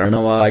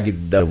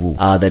ಕಾರಣವಾಗಿದ್ದವು.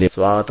 ಆದರೆ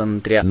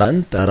ಸ್ವಾತಂತ್ರ್ಯ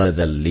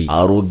ನಂತರದಲ್ಲಿ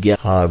ಆರೋಗ್ಯ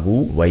ಹಾಗೂ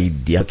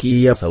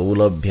ವೈದ್ಯಕೀಯ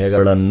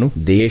ಸೌಲಭ್ಯಗಳನ್ನು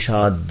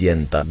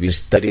ದೇಶಾದ್ಯಂತ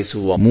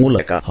ವಿಸ್ತರಿಸುವ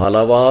ಮೂಲಕ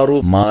ಹಲವಾರು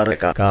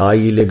ಮಾರಕ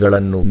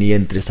ಕಾಯಿಲೆಗಳನ್ನು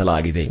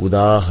ನಿಯಂತ್ರಿಸಲಾಗಿದೆ.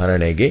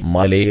 ಉದಾಹರಣೆಗೆ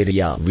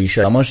ಮಲೇರಿಯಾ,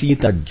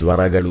 ವಿಷಮಶೀತ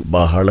ಜ್ವರಗಳು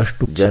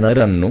ಬಹಳಷ್ಟು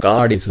ಜನರನ್ನು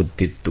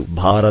ಕಾಡಿಸುತ್ತಿತ್ತು.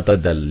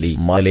 ಭಾರತದಲ್ಲಿ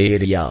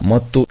ಮಲೇರಿಯಾ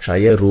ಮತ್ತು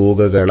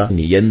ಕ್ಷಯರೋಗಗಳ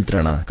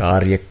ನಿಯಂತ್ರಣ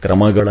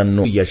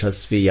ಕಾರ್ಯಕ್ರಮಗಳನ್ನು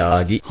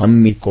ಯಶಸ್ವಿಯಾಗಿ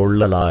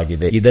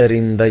ಹಮ್ಮಿಕೊಳ್ಳಲಾಗಿದೆ.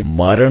 ಇದರಿಂದ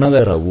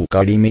ಮರಣದರವು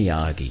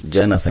ಕಡಿಮೆಯಾಗಿ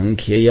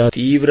ಜನಸಂಖ್ಯೆಯ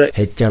ತೀವ್ರ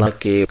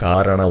ಹೆಚ್ಚಳಕ್ಕೆ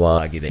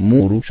ಕಾರಣವಾಗಿದೆ.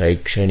 3.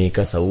 ಶೈಕ್ಷಣಿಕ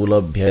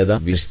ಸೌಲಭ್ಯದ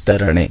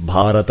ವಿಸ್ತರಣೆ.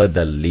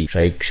 ಭಾರತದಲ್ಲಿ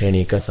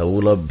ಶೈಕ್ಷಣಿಕ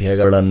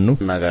ಸೌಲಭ್ಯಗಳನ್ನು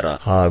ನಗರ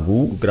ಹಾಗೂ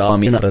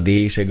ಗ್ರಾಮೀಣ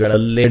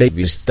ಪ್ರದೇಶಗಳೆಲ್ಲೆಡೆ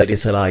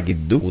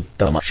ವಿಸ್ತರಿಸಲಾಗಿದ್ದು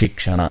ಉತ್ತಮ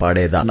ಶಿಕ್ಷಣ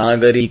ಪಡೆದ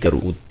ನಾಗರಿಕರು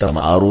ಉತ್ತಮ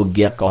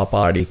ಆರೋಗ್ಯ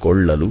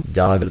ಕಾಪಾಡಿಕೊಳ್ಳಲು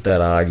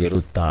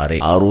ಜಾಗೃತರಾಗಿರುತ್ತಾರೆ.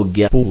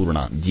 ಆರೋಗ್ಯ ಪೂರ್ಣ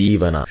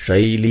ಜೀವನ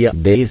ಶೈಲಿಯ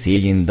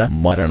ದೆಸೆಯಿಂದ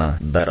ಮರಣ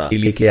ದರ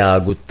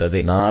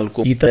ಇಳಿಕೆಯಾಗುತ್ತದೆ.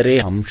 4. ಇತರೆ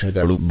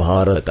ಅಂಶಗಳು.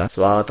 ಭಾರತ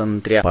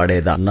ಸ್ವಾತಂತ್ರ್ಯ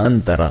ಪಡೆದ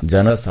ನಂತರ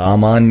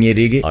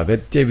ಜನಸಾಮಾನ್ಯರಿಗೆ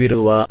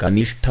ಅಗತ್ಯವಿರುವ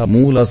ಕನಿಷ್ಠ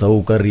ಮೂಲ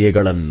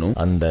ಸೌಕರ್ಯಗಳನ್ನು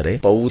ಅಂದರೆ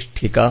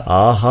ಪೌಷ್ಟಿಕ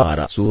ಆಹಾರ,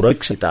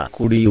 ಸುರಕ್ಷಿತ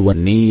ಕುಡಿಯುವ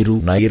ನೀರು,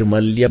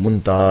 ನೈರ್ಮಲ್ಯ ಕೌಶಲ್ಯ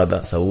ಮುಂತಾದ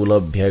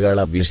ಸೌಲಭ್ಯಗಳ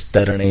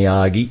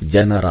ವಿಸ್ತರಣೆಯಾಗಿ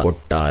ಜನರ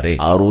ಒಟ್ಟಾರೆ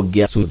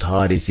ಆರೋಗ್ಯ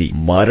ಸುಧಾರಿಸಿ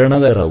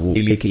ಮರಣ ದರವು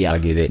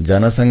ಇಳಿಕೆಯಾಗಿದೆ.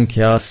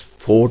 ಜನಸಂಖ್ಯಾ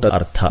ಸ್ಫೋಟ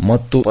ಅರ್ಥ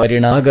ಮತ್ತು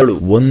ಪರಿಣಾಮಗಳು.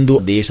 ಒಂದು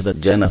ದೇಶದ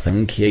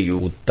ಜನಸಂಖ್ಯೆಯು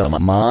ಉತ್ತಮ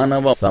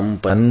ಮಾನವ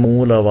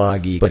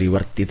ಸಂಪನ್ಮೂಲವಾಗಿ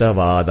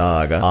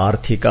ಪರಿವರ್ತಿತವಾದಾಗ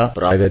ಆರ್ಥಿಕ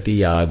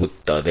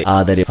ಪ್ರಗತಿಯಾಗುತ್ತದೆ.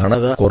 ಆದರೆ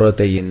ಹಣದ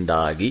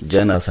ಕೊರತೆಯಿಂದಾಗಿ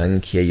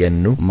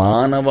ಜನಸಂಖ್ಯೆಯನ್ನು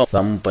ಮಾನವ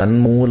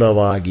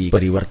ಸಂಪನ್ಮೂಲವಾಗಿ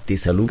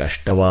ಪರಿವರ್ತಿಸಲು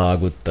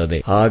ಕಷ್ಟವಾಗುತ್ತದೆ.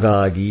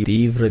 ಹಾಗಾಗಿ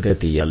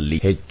ತೀವ್ರಗತಿಯಲ್ಲಿ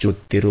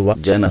ಹೆಚ್ಚುತ್ತಿರುವ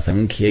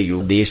ಜನಸಂಖ್ಯೆಯು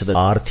ದೇಶದ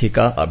ಆರ್ಥಿಕ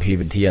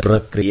ಅಭಿವೃದ್ಧಿಯ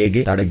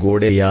ಪ್ರಕ್ರಿಯೆಗೆ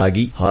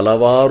ತಡೆಗೋಡೆಯಾಗಿ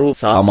ಹಲವಾರು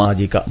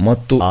ಸಾಮಾಜಿಕ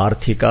ಮತ್ತು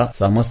ಆರ್ಥಿಕ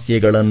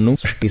ಸಮಸ್ಯೆಗಳನ್ನು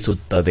ಸೃಷ್ಟಿಸುತ್ತದೆ.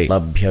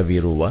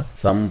 ಲಭ್ಯವಿರುವ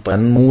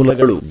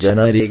ಸಂಪನ್ಮೂಲಗಳು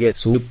ಜನರಿಗೆ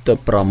ಸೂಕ್ತ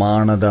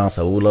ಪ್ರಮಾಣದ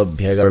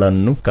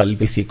ಸೌಲಭ್ಯಗಳನ್ನು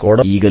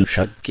ಕಲ್ಪಿಸಿಕೊಡ ಈಗಲೂ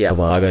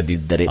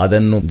ಶಕ್ಯವಾಗದಿದ್ದರೆ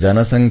ಅದನ್ನು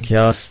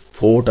ಜನಸಂಖ್ಯಾ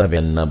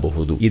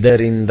ಸ್ಫೋಟವೆನ್ನಬಹುದು.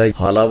 ಇದರಿಂದ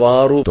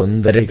ಹಲವಾರು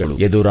ತೊಂದರೆಗಳು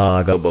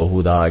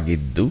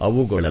ಎದುರಾಗಬಹುದಾಗಿದ್ದು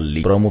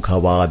ಅವುಗಳಲ್ಲಿ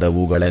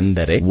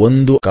ಪ್ರಮುಖವಾದವುಗಳೆಂದರೆ: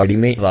 ಒಂದು,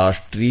 ಕಡಿಮೆ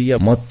ರಾಷ್ಟ್ರೀಯ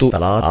ಮತ್ತು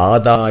ತಲಾ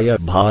ಆದಾಯ.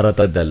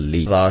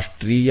 ಭಾರತದಲ್ಲಿ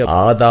ರಾಷ್ಟ್ರೀಯ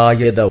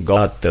ಆದಾಯದ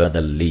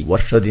ಗಾತ್ರದಲ್ಲಿ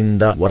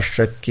ವರ್ಷದಿಂದ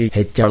ವರ್ಷಕ್ಕೆ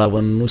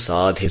ಹೆಚ್ಚಳವನ್ನು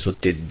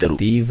ಸಾಧಿಸುತ್ತಿದ್ದರೂ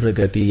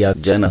ತೀವ್ರಗತಿಯ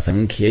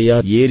ಜನಸಂಖ್ಯೆಯ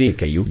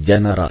ಏರಿಕೆಯು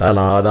ಜನರ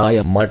ತಲಾದಾಯ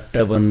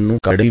ಮಟ್ಟವನ್ನು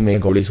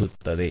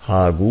ಕಡಿಮೆಗೊಳಿಸುತ್ತದೆ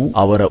ಹಾಗೂ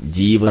ಅವರ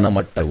ಜೀವನ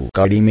ಮಟ್ಟವು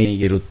ಕಡಿಮೆ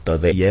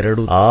ಇರುತ್ತದೆ.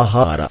 ಎರಡು,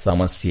 ಆಹಾರ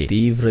ಸಮಸ್ಯೆ.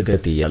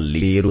 ತೀವ್ರಗತಿಯಲ್ಲಿ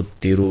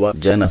ಏರುತ್ತಿರುವ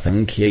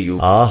ಜನಸಂಖ್ಯೆಯು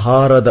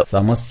ಆಹಾರದ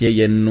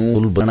ಸಮಸ್ಯೆಯನ್ನು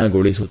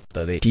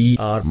ಉಲ್ಬಣಗೊಳಿಸುತ್ತದೆ.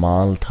 ಟಿ.ಆರ್.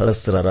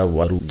 ಮಾಲ್ಥಸ್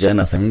ರವರು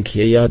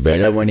ಜನಸಂಖ್ಯೆಯ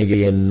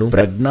ಬೆಳವಣಿಗೆಯನ್ನು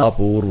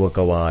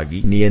ಪ್ರಜ್ಞಾಪೂರ್ವಕವಾಗಿ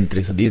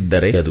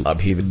ನಿಯಂತ್ರಿಸದಿದ್ದರೆ ಅದು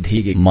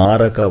ಅಭಿವೃದ್ಧಿಗೆ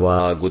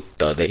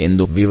ಮಾರಕವಾಗುತ್ತದೆ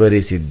ಎಂದು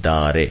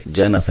ವಿವರಿಸಿದ್ದಾರೆ.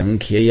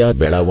 ಜನಸಂಖ್ಯೆಯ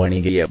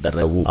ಬೆಳವಣಿಗೆಯ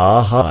ದರವು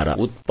ಆಹಾರ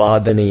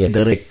ಉತ್ಪಾದನೆಯ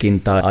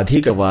ದರಕ್ಕಿಂತ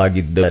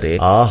ಅಧಿಕವಾಗಿದ್ದರೆ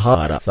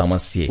ಆಹಾರ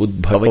ಸಮಸ್ಯೆ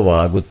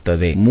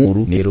ಉದ್ಭವವಾಗುತ್ತದೆ.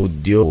 ಮೂರು,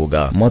 ನಿರುದ್ಯೋಗ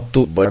ಮತ್ತು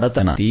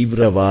ಬಡತನ.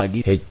 ತೀವ್ರವಾಗಿ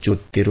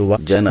ಹೆಚ್ಚುತ್ತಿರುವ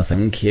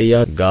ಜನಸಂಖ್ಯೆಯ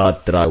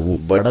ಗಾತ್ರವು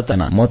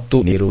ಬಡತನ ಮತ್ತು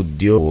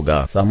ನಿರುದ್ಯೋಗ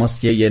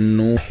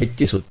ಸಮಸ್ಯೆಯನ್ನು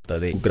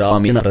ಹೆಚ್ಚಿಸುತ್ತದೆ.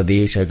 ಗ್ರಾಮೀಣ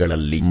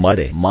ಪ್ರದೇಶಗಳಲ್ಲಿ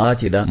ಮರೆ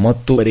ಮಾಚಿದ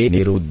ಮತ್ತು ಬರೇ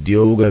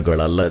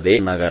ನಿರುದ್ಯೋಗಗಳಲ್ಲದೆ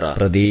ನಗರ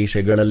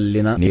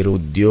ಪ್ರದೇಶಗಳಲ್ಲಿನ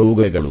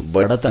ನಿರುದ್ಯೋಗಗಳು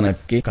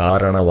ಬಡತನಕ್ಕೆ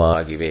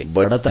ಕಾರಣವಾಗಿವೆ.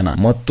 ಬಡತನ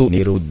ಮತ್ತು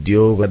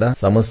ನಿರುದ್ಯೋಗದ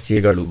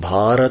ಸಮಸ್ಯೆಗಳು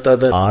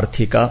ಭಾರತದ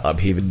ಆರ್ಥಿಕ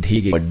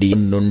ಅಭಿವೃದ್ಧಿಗೆ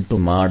ಅಡ್ಡಿಯನ್ನುಂಟು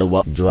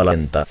ಮಾಡುವ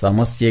ಜ್ವಲಂತ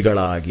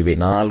ಸಮಸ್ಯೆಗಳಾಗಿವೆ.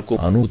 ನಾಲ್ಕು,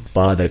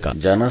 ಅನುತ್ಪಾದಕ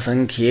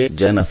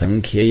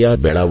ಜನಸಂಖ್ಯೆಯ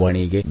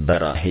ಬೆಳವಣಿಗೆ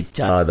ದರ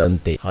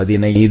ಹೆಚ್ಚಾದಂತೆ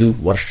 15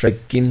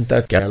 ವರ್ಷಕ್ಕಿಂತ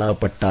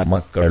ಕೆಳಪಟ್ಟ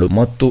ಮಕ್ಕಳು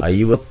ಮತ್ತು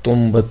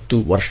 59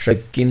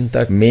 ವರ್ಷಕ್ಕಿಂತ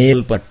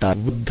ಮೇಲ್ಪಟ್ಟ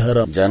ವೃದ್ಧರ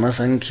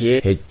ಜನಸಂಖ್ಯೆ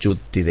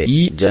ಹೆಚ್ಚುತ್ತಿದೆ. ಈ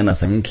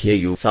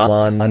ಜನಸಂಖ್ಯೆಯು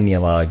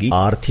ಸಾಮಾನ್ಯವಾಗಿ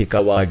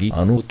ಆರ್ಥಿಕವಾಗಿ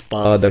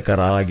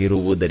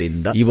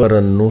ಅನುತ್ಪಾದಕರಾಗಿರುವುದರಿಂದ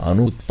ಇವರನ್ನು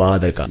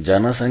ಅನುತ್ಪಾದಕ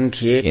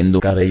ಜನಸಂಖ್ಯೆ ಎಂದು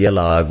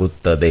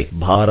ಕರೆಯಲಾಗುತ್ತದೆ.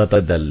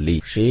 ಭಾರತದಲ್ಲಿ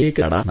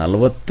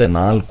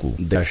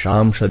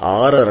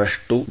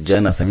 44.6%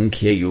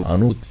 ಜನಸಂಖ್ಯೆಯು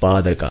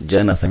ಅನುತ್ಪಾದಕ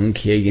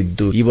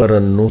ಜನಸಂಖ್ಯೆಯಿದ್ದು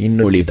ಇವರನ್ನು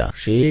ಇನ್ನುಳಿದ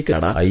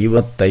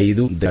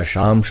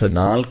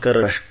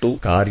 55.4%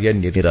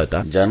 ಕಾರ್ಯನಿರತ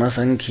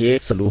ಜನಸಂಖ್ಯೆ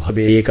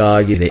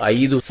ಸಲುಹಬೇಕಾಗಿದೆ.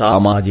 5,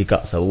 ಸಾಮಾಜಿಕ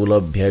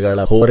ಸೌಲಭ್ಯಗಳ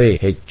ಹೊರೆ.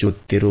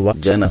 ಹೆಚ್ಚುತ್ತಿರುವ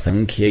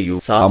ಜನಸಂಖ್ಯೆಯು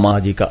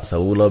ಸಾಮಾಜಿಕ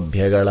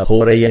ಸೌಲಭ್ಯಗಳ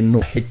ಹೊರೆಯನ್ನು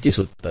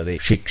ಹೆಚ್ಚಿಸುತ್ತದೆ.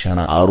 ಶಿಕ್ಷಣ,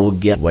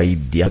 ಆರೋಗ್ಯ,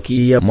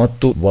 ವೈದ್ಯಕೀಯ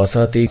ಮತ್ತು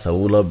ವಸತಿ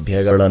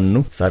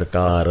ಸೌಲಭ್ಯಗಳನ್ನು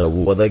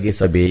ಸರ್ಕಾರವು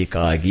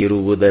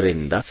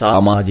ಒದಗಿಸಬೇಕಾಗಿರುವುದರಿಂದ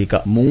ಸಾಮಾಜಿಕ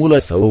ಮೂಲ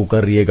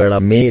ಸೌಕರ್ಯಗಳ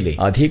ಮೇಲೆ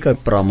ಅಧಿಕ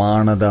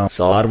ಪ್ರಮಾಣದ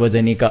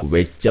ಸಾರ್ವಜನಿಕ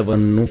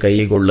ವೆಚ್ಚವನ್ನು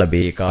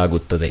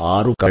ಕೈಗೊಳ್ಳಬೇಕಾಗುತ್ತದೆ.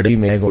 6,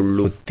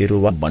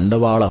 ಕಡಿಮೆಗೊಳ್ಳುತ್ತಿರುವ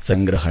ಬಂಡವಾಳ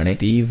ಸಂಗ್ರಹಣೆ.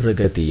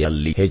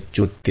 ತೀವ್ರಗತಿಯಲ್ಲಿ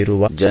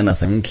ಹೆಚ್ಚುತ್ತಿರುವ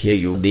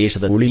ಜನಸಂಖ್ಯೆಯು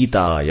ದೇಶದ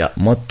ಉಳಿತಾಯ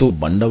ಮತ್ತು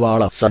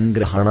ಬಂಡವಾಳ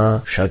ಸಂಗ್ರಹಣಾ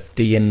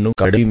ಶಕ್ತಿಯನ್ನು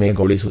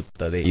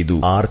ಕಡಿಮೆಗೊಳಿಸುತ್ತದೆ. ಇದು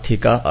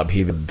ಆರ್ಥಿಕ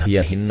ಅಭಿವೃದ್ಧಿಯ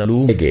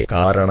ಹಿನ್ನಡೆಗೆ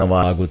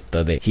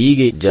ಕಾರಣವಾಗುತ್ತದೆ.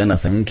 ಹೀಗೆ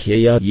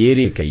ಜನಸಂಖ್ಯೆಯ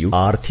ಏರಿಕೆಯು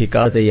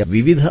ಆರ್ಥಿಕತೆಯ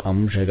ವಿವಿಧ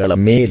ಅಂಶಗಳ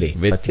ಮೇಲೆ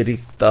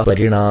ವ್ಯತಿರಿಕ್ತ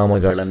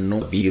ಪರಿಣಾಮಗಳನ್ನು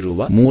ಬೀರುವ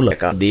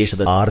ಮೂಲಕ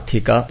ದೇಶದ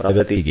ಆರ್ಥಿಕ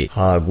ಪ್ರಗತಿಗೆ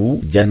ಹಾಗೂ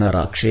ಜನರ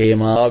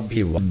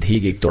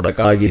ಕ್ಷೇಮಾಭಿವೃದ್ಧಿಗೆ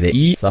ತೊಡಕಾಗಿದೆ.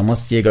 ಈ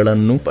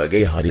ಸಮಸ್ಯೆಗಳನ್ನು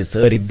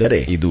ಬಗೆಹರಿಸದಿದ್ದರೆ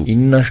ಇದು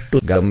ಇನ್ನಷ್ಟು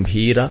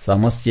ಗಂಭೀರ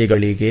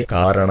ಸಮಸ್ಯೆಗಳಿಗೆ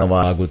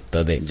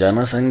ಕಾರಣವಾಗುತ್ತದೆ.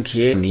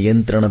 ಜನಸಂಖ್ಯೆ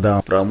ನಿಯಂತ್ರಣದ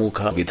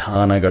ಪ್ರಮುಖ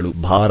ವಿಧಾನಗಳು.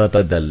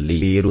 ಭಾರತದಲ್ಲಿ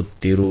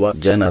ಏರುತ್ತಿರುವ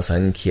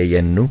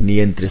ಜನಸಂಖ್ಯೆಯನ್ನು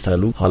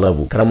ನಿಯಂತ್ರಿಸಲು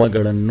ಹಲವು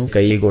ಕ್ರಮಗಳನ್ನು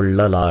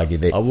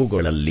ಕೈಗೊಳ್ಳಲಾಗಿದೆ.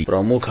 ಅವುಗಳಲ್ಲಿ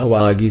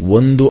ಪ್ರಮುಖವಾಗಿ: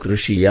 1,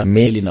 ಕೃಷಿಯ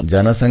ಮೇಲಿನ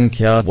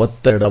ಜನಸಂಖ್ಯಾ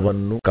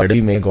ಒತ್ತಡವನ್ನು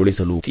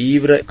ಕಡಿಮೆಗೊಳಿಸಲು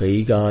ತೀವ್ರ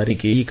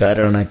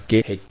ಕೈಗಾರಿಕೀಕರಣಕ್ಕೆ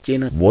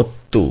ಹೆಚ್ಚಿನ ಒತ್ತು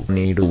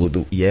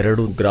ನೀಡುವುದು.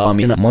 2,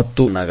 ಗ್ರಾಮೀಣ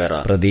ಮತ್ತು ನಗರ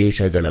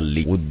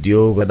ಪ್ರದೇಶಗಳಲ್ಲಿ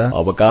ಉದ್ಯೋಗದ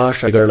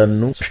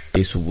ಅವಕಾಶಗಳನ್ನು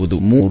ಸೃಷ್ಟಿಸುವುದು.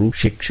 3,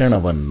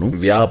 ಶಿಕ್ಷಣವನ್ನು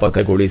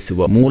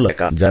ವ್ಯಾಪಕಗೊಳಿಸುವ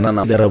ಮೂಲಕ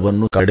ಜನನ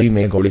ದರವನ್ನು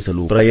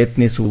ಕಡಿಮೆಗೊಳಿಸಲು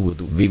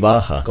ಪ್ರಯತ್ನಿಸುವುದು.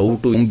 ವಿವಾಹ,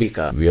 ಕೌಟುಂಬಿಕ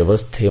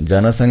ವ್ಯವಸ್ಥೆ,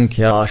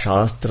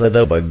 ಜನಸಂಖ್ಯಾಶಾಸ್ತ್ರದ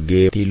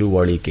ಬಗ್ಗೆ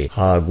ತಿಳುವಳಿಕೆ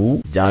ಹಾಗೂ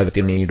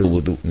ಜಾಗೃತಿ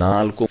ನೀಡುವುದು.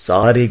 4,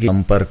 ಸಾರಿಗೆ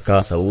ಸಂಪರ್ಕ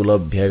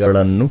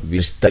ಸೌಲಭ್ಯಗಳನ್ನು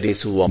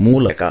ವಿಸ್ತರಿಸುವ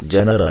ಮೂಲಕ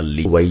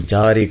ಜನರಲ್ಲಿ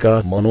ವೈಚಾರಿಕ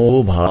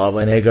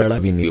ಮನೋಭಾವನೆಗಳ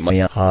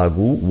ವಿನಿಮಯ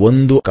ಹಾಗೂ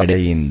ಒಂದು ಕಡೆಯ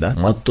ಕಡೆಯಿಂದ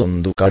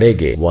ಮತ್ತೊಂದು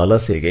ಕಡೆಗೆ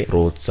ವಲಸೆಗೆ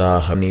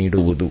ಪ್ರೋತ್ಸಾಹ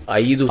ನೀಡುವುದು.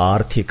 5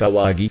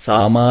 ಆರ್ಥಿಕವಾಗಿ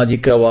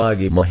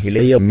ಸಾಮಾಜಿಕವಾಗಿ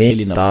ಮಹಿಳೆಯ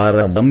ಮೇಲಿನ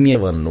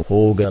ತಾರತಮ್ಯವನ್ನು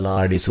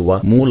ಹೋಗಲಾಡಿಸುವ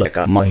ಮೂಲಕ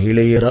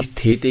ಮಹಿಳೆಯರ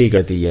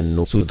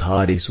ಸ್ಥಿತಿಗತಿಯನ್ನು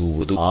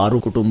ಸುಧಾರಿಸುವುದು. 6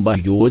 ಕುಟುಂಬ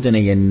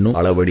ಯೋಜನೆಯನ್ನು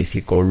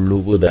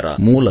ಅಳವಡಿಸಿಕೊಳ್ಳುವುದರ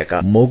ಮೂಲಕ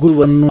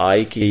ಮಗುವನ್ನು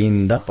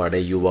ಆಯ್ಕೆಯಿಂದ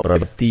ಪಡೆಯುವ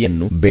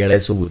ಪ್ರವೃತ್ತಿಯನ್ನು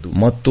ಬೆಳೆಸುವುದು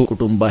ಮತ್ತು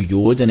ಕುಟುಂಬ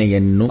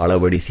ಯೋಜನೆಯನ್ನು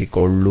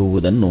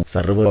ಅಳವಡಿಸಿಕೊಳ್ಳುವುದನ್ನು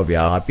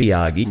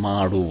ಸರ್ವವ್ಯಾಪಿಯಾಗಿ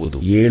ಮಾಡುವುದು.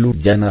 7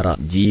 ಜನರ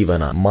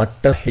ಜೀವನ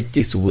ಮಟ್ಟ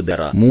ಹೆಚ್ಚಿಸುವುದರ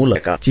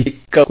ಮೂಲಕ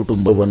ಚಿಕ್ಕ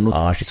ಕುಟುಂಬವನ್ನು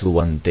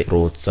ಆಶಿಸುವಂತೆ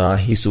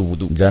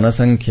ಪ್ರೋತ್ಸಾಹಿಸುವುದು.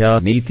 ಜನಸಂಖ್ಯಾ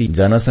ನೀತಿ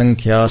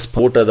ಜನಸಂಖ್ಯಾ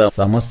ಸ್ಫೋಟದ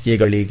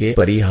ಸಮಸ್ಯೆಗಳಿಗೆ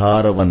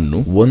ಪರಿಹಾರವನ್ನು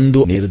ಒಂದು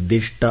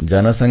ನಿರ್ದಿಷ್ಟ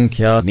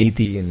ಜನಸಂಖ್ಯಾ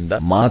ನೀತಿಯಿಂದ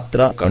ಮಾತ್ರ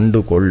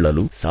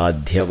ಕಂಡುಕೊಳ್ಳಲು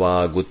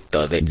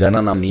ಸಾಧ್ಯವಾಗುತ್ತದೆ.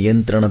 ಜನನ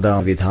ನಿಯಂತ್ರಣದ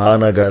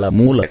ವಿಧಾನಗಳ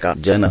ಮೂಲಕ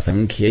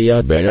ಜನಸಂಖ್ಯೆಯ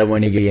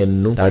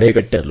ಬೆಳವಣಿಗೆಯನ್ನು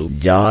ತಡೆಗಟ್ಟಲು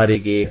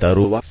ಜಾರಿಗೆ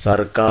ತರುವ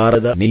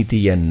ಸರ್ಕಾರದ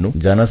ನೀತಿಯನ್ನು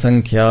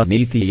ಜನಸಂಖ್ಯಾ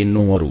ನೀತಿ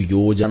ಎನ್ನುವರು.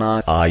 ಯೋಜನಾ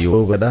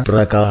ಆಯೋಗದ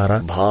ಪ್ರಕಾರ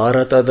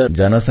ಭಾರತದ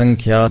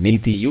ಜನಸಂಖ್ಯಾ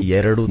ನೀತಿಯು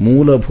 2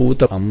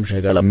 ಮೂಲಭೂತ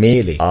ಅಂಶಗಳ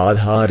ಮೇಲೆ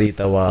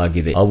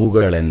ಆಧಾರಿತವಾಗಿದೆ.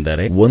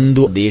 ಅವುಗಳೆಂದರೆ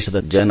 1 ದೇಶದ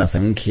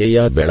ಜನಸಂಖ್ಯೆಯ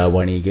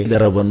ಬೆಳವಣಿಗೆ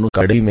ದರವನ್ನು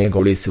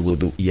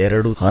ಕಡಿಮೆಗೊಳಿಸುವುದು,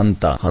 2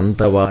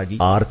 ಹಂತವಾಗಿ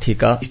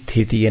ಆರ್ಥಿಕ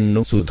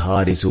ಸ್ಥಿತಿಯನ್ನು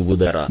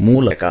ಸುಧಾರಿಸುವುದರ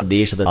ಮೂಲಕ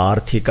ದೇಶದ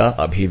ಆರ್ಥಿಕ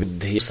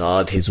ಅಭಿವೃದ್ಧಿ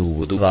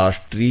ಸಾಧಿಸುವುದು.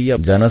 ರಾಷ್ಟ್ರೀಯ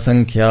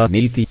ಜನಸಂಖ್ಯಾ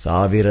ನೀತಿ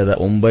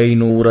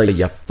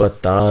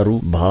 1976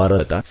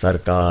 ಭಾರತ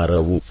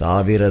ಸರ್ಕಾರವು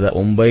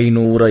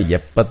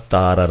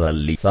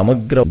 1976ರಲ್ಲಿ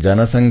ಸಮಗ್ರ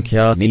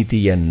ಜನಸಂಖ್ಯಾ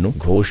ನೀತಿಯನ್ನು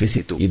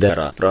ಘೋಷಿಸಿತು. ಇದರ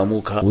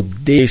ಪ್ರಮುಖ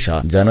ಉದ್ದೇಶ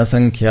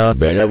ಜನಸಂಖ್ಯಾ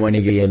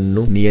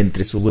ಬೆಳವಣಿಗೆಯನ್ನು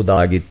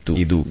ನಿಯಂತ್ರಿಸುವುದಾಗಿತ್ತು.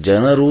 ಇದು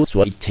ಜನರು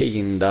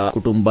ಸ್ವಇಚ್ಛೆಯಿಂದ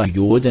ಕುಟುಂಬ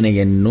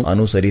ಯೋಜನೆಯನ್ನು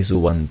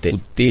ಅನುಸರಿಸುವಂತೆ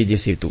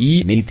ಉತ್ತೇಜಿಸಿತು. ಈ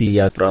ನೀತಿಯ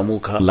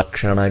ಪ್ರಮುಖ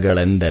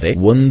ಲಕ್ಷಣಗಳೆಂದರೆ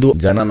 1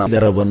 ಜನನ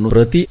ದರವನ್ನು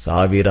ಪ್ರತಿ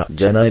 1000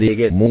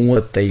 ಜನರಿಗೆ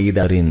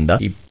 35ರಿಂದ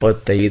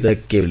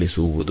 25ಕ್ಕೆ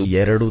ಇಳಿಸುವುದು.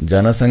 2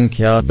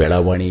 ಜನಸಂಖ್ಯಾ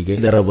ಬೆಳವಣಿಗೆ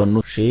ದರವನ್ನು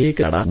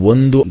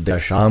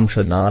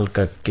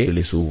 1.4ಕ್ಕೆ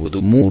ಇಳಿಸುವುದು.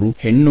 3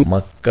 ಹೆಣ್ಣು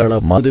ಮಕ್ಕಳ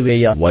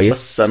ಮದುವೆಯ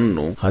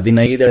ವಯಸ್ಸನ್ನು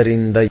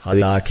 15ರಿಂದ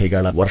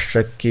 16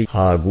 ವರ್ಷಕ್ಕೆ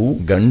ಹಾಗೂ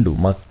ಗಂಡು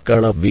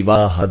ಮಕ್ಕಳ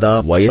ವಿವಾಹದ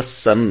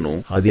ವಯಸ್ಸನ್ನು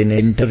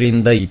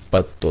 18ರಿಂದ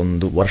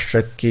 21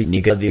 ವರ್ಷಕ್ಕೆ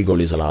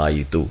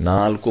ನಿಗದಿಗೊಳಿಸಲಾಯಿತು.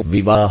 4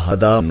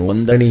 ವಿವಾಹದ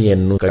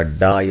ನೋಂದಣಿಯನ್ನು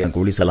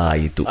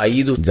ಕಡ್ಡಾಯಗೊಳಿಸಲಾಯಿತು.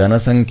 5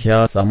 ಜನಸಂಖ್ಯಾ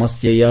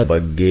ಸಮಸ್ಯೆಯ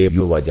ಬಗ್ಗೆ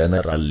ಯುವ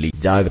ಜನರಲ್ಲಿ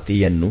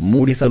ಜಾಗೃತಿಯನ್ನು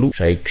ಮೂಡಿಸಲು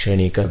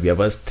ಶೈಕ್ಷಣಿಕ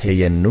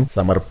ವ್ಯವಸ್ಥೆಯನ್ನು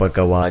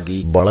ಸಮರ್ಪಕವಾಗಿ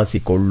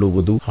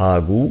ಬಳಸಿಕೊಳ್ಳುವುದು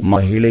ಹಾಗೂ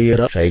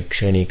ಮಹಿಳೆಯರ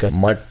ಶೈಕ್ಷಣಿಕ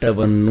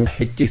ಮಟ್ಟವನ್ನು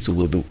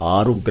ಹೆಚ್ಚಿಸುವುದು.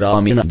 6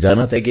 ಗ್ರಾಮೀಣ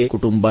ಜನತೆಗೆ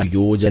ಕುಟುಂಬ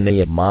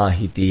ಯೋಜನೆಯ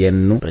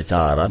ಮಾಹಿತಿಯನ್ನು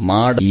ಪ್ರಚಾರ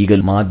ಮಾಡಿ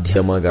ಈಗಲೂ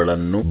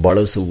ಮಾಧ್ಯಮಗಳನ್ನು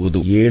ಬಳಸುವುದು.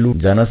 7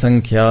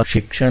 ಜನಸಂಖ್ಯಾ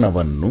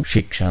ಶಿಕ್ಷಣವನ್ನು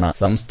ಶಿಕ್ಷಣ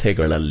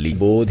ಸಂಸ್ಥೆಗಳಲ್ಲಿ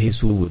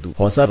ಬೋಧಿಸುವುದು.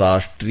 ಹೊಸ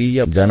ರಾಷ್ಟ್ರೀಯ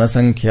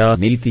ಜನಸಂಖ್ಯಾ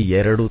ನೀತಿ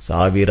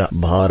 2000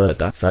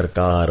 ಭಾರತ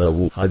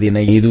ಸರ್ಕಾರವು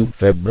 15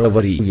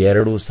 ಫೆಬ್ರವರಿ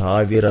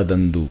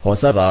 2000ರಂದು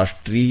ಹೊಸ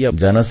ರಾಷ್ಟ್ರೀಯ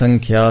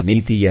ಜನಸಂಖ್ಯಾ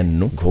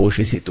ನೀತಿಯನ್ನು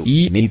ಘೋಷಿಸಿತು. ಈ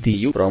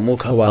ನೀತಿಯು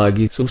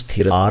ಪ್ರಮುಖವಾಗಿ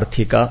ಸುಸ್ಥಿರ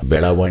ಆರ್ಥಿಕ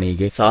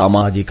ಬೆಳವಣಿಗೆ,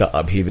 ಸಾಮಾಜಿಕ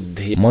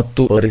ಅಭಿವೃದ್ಧಿ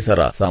ಮತ್ತು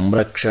ಪರಿಸರ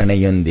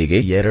ಸಂರಕ್ಷಣೆಯೊಂದಿಗೆ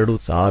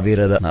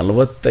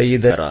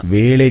 2045ರ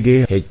ವೇಳೆಗೆ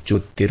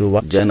ಹೆಚ್ಚುತ್ತಿರುವ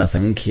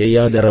ಜನಸಂಖ್ಯೆಯ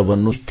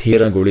ದರವನ್ನು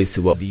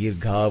ಸ್ಥಿರಗೊಳಿಸುವ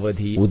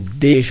ದೀರ್ಘಾವಧಿ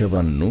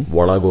ಉದ್ದೇಶವನ್ನು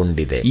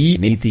ಒಳಗೊಂಡಿದೆ. ಈ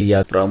ನೀತಿಯ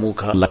ಪ್ರಮುಖ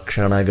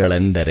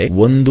ಲಕ್ಷಣಗಳೆಂದರೆ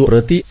 1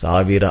 ಪ್ರತಿ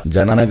 1000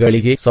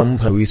 ಜನನಗಳಿಗೆ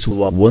ಸಂಭವಿಸುವ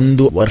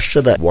 1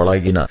 ವರ್ಷದ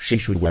ಒಳಗಿನ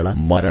ಶಿಶುಗಳ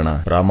ಮರಣ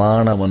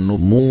ಪ್ರಮಾಣವನ್ನು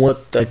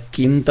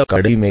 30ಕ್ಕಿಂತ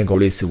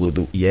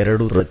ಕಡಿಮೆಗೊಳಿಸುವುದು.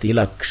 2 ಪ್ರತಿ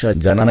ಲಕ್ಷ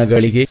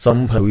ಜನನಗಳಿಗೆ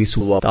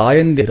ಸಂಭವಿಸುವ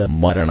ತಾಯಂದಿರ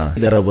ಮರಣ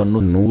ದರವನ್ನು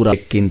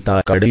 100ಕ್ಕಿಂತ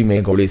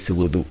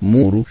ಕಡಿಮೆಗೊಳಿಸುವುದು.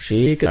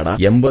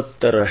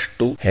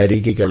 3%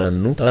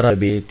 ಹೆರಿಗೆಗಳನ್ನು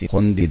ತರಬೇತಿ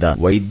ಹೊಂದಿದ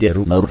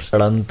ವೈದ್ಯರು,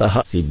 ನರ್ಸ್ಗಳಂತಹ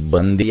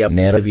ಸಿಬ್ಬಂದಿಯ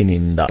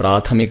ನೆರವಿನಿಂದ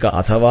ಪ್ರಾಥಮಿಕ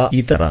ಅಥವಾ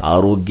ಇತರ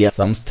ಆರೋಗ್ಯ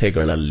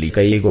ಸಂಸ್ಥೆಗಳಲ್ಲಿ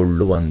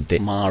ಕೈಗೊಳ್ಳುವಂತೆ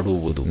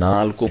ಮಾಡುವುದು.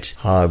 4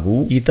 ಹಾಗೂ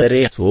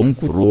ಇತರೆ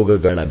ಸೋಂಕು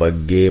ರೋಗಗಳ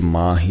ಬಗ್ಗೆ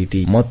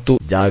ಮಾಹಿತಿ ಮತ್ತು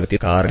ಜಾಗೃತಿ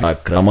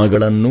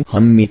ಕಾರ್ಯಕ್ರಮಗಳನ್ನು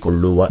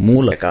ಹಮ್ಮಿಕೊಳ್ಳುವ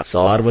ಮೂಲಕ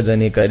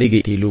ಸಾರ್ವಜನಿಕರಿಗೆ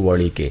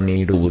ತಿಳುವಳಿಕೆ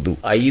ನೀಡುವುದು.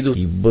 5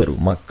 ಇಬ್ಬರು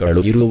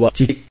ಮಕ್ಕಳು ಇರುವ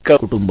ಚಿಕ್ಕ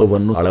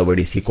ಕುಟುಂಬವನ್ನು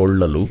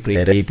ಅಳವಡಿಸಿಕೊಳ್ಳಲು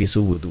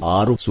ಪ್ರೇರೇಪಿಸುವುದು.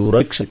 6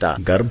 ಸುರಕ್ಷಿತ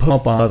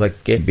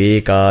ಗರ್ಭಪಾತಕ್ಕೆ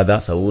ಬೇಕಾದ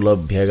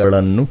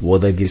ಸೌಲಭ್ಯಗಳನ್ನು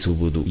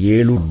ಒದಗಿಸುವುದು.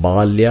 7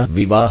 ಬಾಲ್ಯ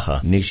ವಿವಾಹ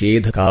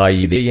ನಿಷೇಧ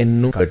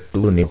ಕಾಯಿದೆಯನ್ನು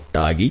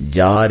ಕಟ್ಟುನಿಟ್ಟಾಗಿ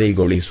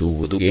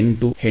ಜಾರಿಗೊಳಿಸುವುದು.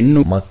 8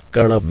 ಹೆಣ್ಣು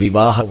ಮಕ್ಕಳ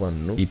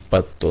ವಿವಾಹವನ್ನು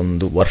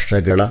 21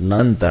 ವರ್ಷಗಳ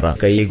ನಂತರ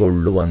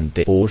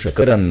ಕೈಗೊಳ್ಳುವಂತೆ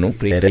ಪೋಷಕರನ್ನು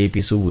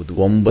ಪ್ರೇರೇಪಿಸುವುದು.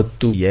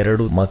 9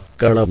 2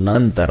 ಮಕ್ಕಳ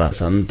ನಂತರ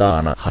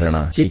ಸಂತಾನ ಹರಣ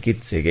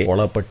ಚಿಕಿತ್ಸೆಗೆ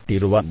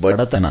ಒಳಪಟ್ಟಿರುವ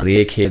ಬಡತನ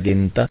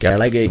ರೇಖೆಗಿಂತ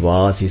ಕೆಳಗೆ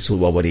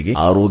ವಾಸಿಸುವವರಿಗೆ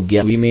ಆರೋಗ್ಯ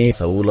ವಿಮೆ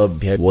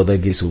ಸೌಲಭ್ಯ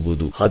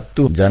ಒದಗಿಸುವುದು.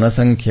 10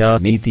 ಜನಸಂಖ್ಯಾ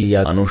ನೀತಿಯ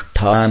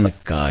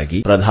ಅನುಷ್ಠಾನಕ್ಕಾಗಿ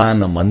ಪ್ರಧಾನ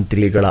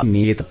ಮಂತ್ರಿಗಳ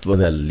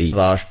ನೇತೃತ್ವದಲ್ಲಿ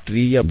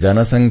ರಾಷ್ಟ್ರೀಯ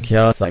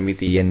ಜನಸಂಖ್ಯಾ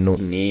ಸಮಿತಿಯನ್ನು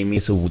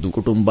ನೇಮಿಸುವುದು.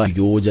 ಕುಟುಂಬ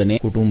ಯೋಜನೆ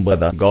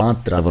ಕುಟುಂಬದ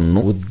ಗಾತ್ರವನ್ನು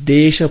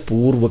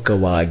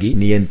ಉದ್ದೇಶಪೂರ್ವಕವಾಗಿ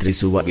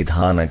ನಿಯಂತ್ರಿಸುವ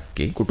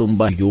ವಿಧಾನಕ್ಕೆ ಕುಟುಂಬ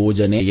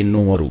ಯೋಜನೆ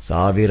ಎನ್ನುವರು.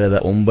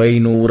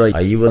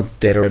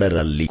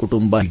 1952ರಲ್ಲಿ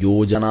ಕುಟುಂಬ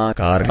ಯೋಜನಾ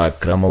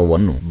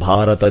ಕಾರ್ಯಕ್ರಮವನ್ನು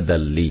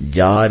ಭಾರತದಲ್ಲಿ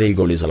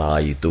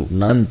ಜಾರಿಗೊಳಿಸಲಾಯಿತು.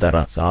 ನಂತರ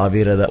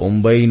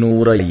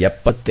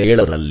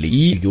 1977ರಲ್ಲಿ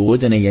ಈ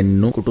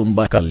ಯೋಜನೆಯನ್ನು ಕುಟುಂಬ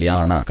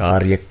ಕಲ್ಯಾಣ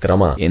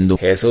ಕಾರ್ಯಕ್ರಮ ಎಂದು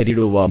ಎಂದು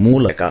ಹೆಸರಿಡುವ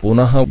ಮೂಲಕ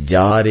ಪುನಃ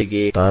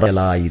ಜಾರಿಗೆ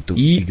ತರಲಾಯಿತು.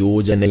 ಈ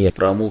ಯೋಜನೆಯ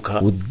ಪ್ರಮುಖ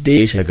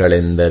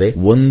ಉದ್ದೇಶಗಳೆಂದರೆ: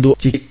 ಒಂದು,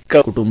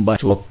 ಚಿಕ್ಕ ಕುಟುಂಬ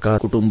ಚೊಕ್ಕ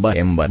ಕುಟುಂಬ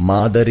ಎಂಬ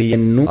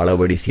ಮಾದರಿಯನ್ನು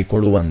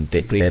ಅಳವಡಿಸಿಕೊಳ್ಳುವಂತೆ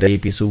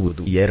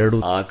ಪ್ರೇರೇಪಿಸುವುದು.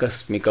 2,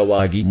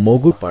 ಆಕಸ್ಮಿಕವಾಗಿ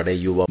ಮಗು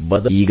ಪಡೆಯುವ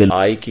ಬದಲಿಗೆ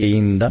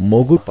ಆಯ್ಕೆಯಿಂದ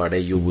ಮಗು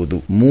ಪಡೆಯುವುದು.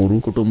 3,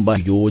 ಕುಟುಂಬ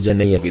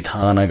ಯೋಜನೆಯ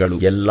ವಿಧಾನಗಳು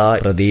ಎಲ್ಲಾ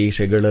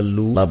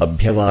ಪ್ರದೇಶಗಳಲ್ಲೂ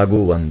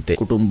ಲಭ್ಯವಾಗುವಂತೆ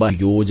ಕುಟುಂಬ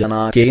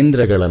ಯೋಜನಾ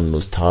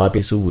ಕೇಂದ್ರಗಳನ್ನು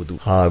ಸ್ಥಾಪಿಸುವುದು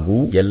ಹಾಗೂ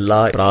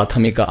ಎಲ್ಲಾ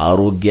ಪ್ರಾಥಮಿಕ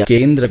ಆರೋಗ್ಯ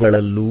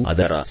ಕೇಂದ್ರಗಳಲ್ಲೂ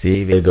ಅದರ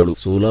ಸೇವೆಗಳು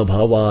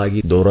ಸುಲಭವಾಗಿ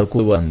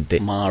ದೊರಕುವಂತೆ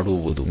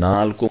ಮಾಡುವುದು.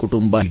 4,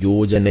 ಕುಟುಂಬ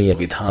ಯೋಜನೆಯ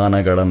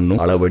ವಿಧಾನಗಳನ್ನು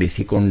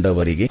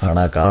ಅಳವಡಿಸಿಕೊಂಡವರಿಗೆ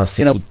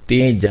ಹಣಕಾಸಿನ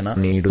ಉತ್ತೇಜನ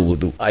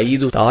ನೀಡುವುದು.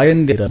 5,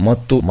 ತಾಯಂದಿರ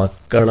ಮತ್ತು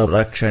ಮಕ್ಕಳ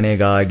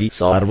ರಕ್ಷಣೆಗಾಗಿ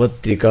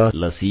ಸಾರ್ವತ್ರಿಕ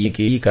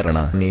ಲಸಿಕೀಕರಣ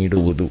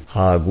ನೀಡುವುದು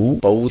ಹಾಗೂ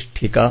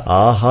ಪೌಷ್ಟಿಕ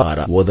ಆಹಾರ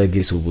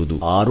ಒದಗಿಸುವುದು.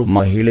 6,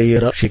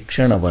 ಮಹಿಳೆಯರ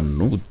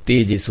ಶಿಕ್ಷಣವನ್ನು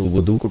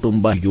ಉತ್ತೇಜಿಸುವುದು.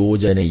 ಕುಟುಂಬ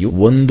ಯೋಜನೆಯು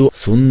ಒಂದು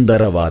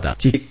ಸುಂದರವಾದ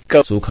ಚಿಕ್ಕ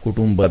ಸುಖ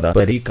ಕುಟುಂಬದ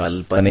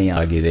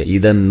ಪರಿಕಲ್ಪನೆಯಾಗಿದೆ.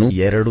 ಇದನ್ನು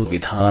 2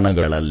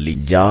 ವಿಧಾನಗಳಲ್ಲಿ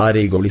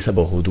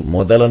ಜಾರಿಗೊಳಿಸಬಹುದು.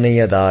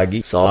 ಮೊದಲನೆಯದಾಗಿ,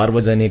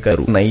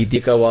 ಸಾರ್ವಜನಿಕರು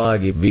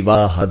ನೈತಿಕವಾಗಿ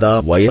ವಿವಾಹದ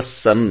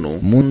ವಯಸ್ಸನ್ನು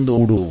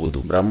ಮುಂದೂಡುವುದು,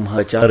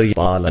 ಬ್ರಹ್ಮಚರ್ಯ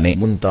ಪಾಲನೆ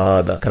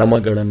ಮುಂತಾದ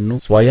ಕ್ರಮಗಳನ್ನು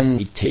ಸ್ವಯಂ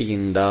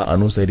ಇಚ್ಛೆಯಿಂದ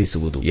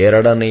ಅನುಸರಿಸುವುದು.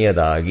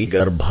 ಎರಡನೆಯದಾಗಿ,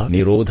 ಗರ್ಭ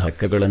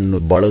ನಿರೋಧಕಗಳನ್ನು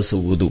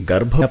ಬಳಸುವುದು,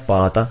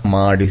 ಗರ್ಭಪಾತ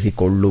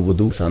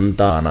ಮಾಡಿಸಿಕೊಳ್ಳುವುದು,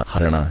 ಸಂತಾನ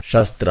ಹರಣ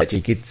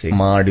ಶಸ್ತ್ರಚಿಕಿತ್ಸೆ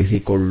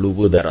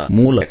ಮಾಡಿಸಿಕೊಳ್ಳುವುದರ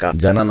ಮೂಲಕ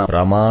ಜನನ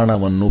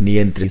ಪ್ರಮಾಣವನ್ನು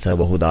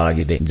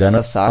ನಿಯಂತ್ರಿಸಬಹುದಾಗಿದೆ.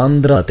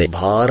 ಜನಸಾಂದ್ರತೆ: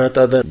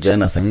 ಭಾರತದ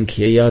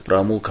ಜನಸಂಖ್ಯೆಯ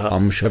ಪ್ರಮುಖ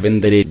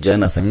ಅಂಶವೆಂದರೆ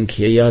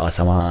ಜನಸಂಖ್ಯೆಯ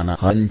ಅಸಮಾನ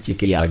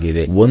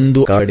ಹಂಚಿಕೆಯಾಗಿದೆ.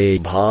 ಒಂದು ಕಡೆ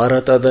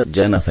ಭಾರತದ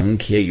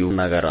ಜನಸಂಖ್ಯೆಯು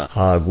ನಗರ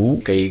ಹಾಗೂ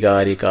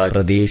ಕೈಗಾರಿಕಾ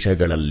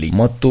ಪ್ರದೇಶಗಳಲ್ಲಿ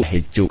ಮತ್ತು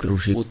ಹೆಚ್ಚು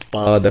ಕೃಷಿ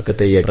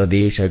ಉತ್ಪಾದಕತೆಯ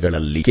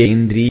ಪ್ರದೇಶಗಳಲ್ಲಿ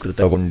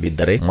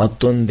ಕೇಂದ್ರೀಕೃತಗೊಂಡಿದ್ದರೆ,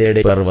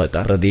 ಮತ್ತೊಂದೆಡೆ ಪರ್ವತ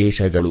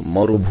ಪ್ರದೇಶಗಳು,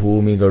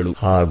 ಮರುಭೂಮಿಗಳು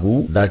ಹಾಗೂ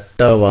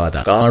ದಟ್ಟವಾದ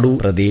ಕಾಡು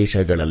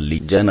ಪ್ರದೇಶಗಳಲ್ಲಿ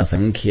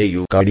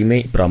ಜನಸಂಖ್ಯೆಯು ಕಡಿಮೆ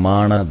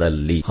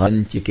ಪ್ರಮಾಣದಲ್ಲಿ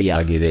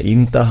ಹಂಚಿಕೆಯಾಗಿದೆ.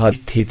 ಇಂತಹ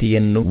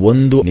ಸ್ಥಿತಿಯನ್ನು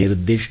ಒಂದು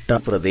ನಿರ್ದಿಷ್ಟ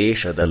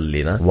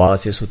ಪ್ರದೇಶದಲ್ಲಿನ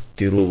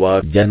ವಾಸಿಸುತ್ತಿರುವ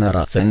ಜನರ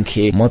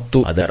ಸಂಖ್ಯೆ ಮತ್ತು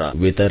ಅದರ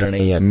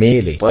ವಿತರಣೆಯ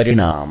ಮೇಲೆ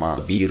ಪರಿಣಾಮ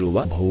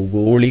ಬೀರುವ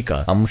ಭೌಗೋಳಿಕ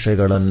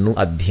ಅಂಶಗಳನ್ನು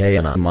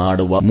ಅಧ್ಯಯನ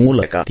ಮಾಡುವ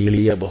ಮೂಲಕ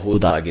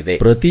ತಿಳಿಯಬಹುದಾಗಿದೆ.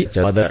 ಪ್ರತಿ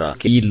ಚದರ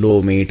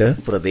ಕಿಲೋಮೀಟರ್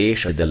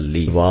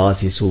ಪ್ರದೇಶದಲ್ಲಿ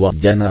ವಾಸಿಸುವ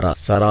ಜನರ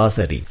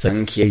ಸರಾಸರಿ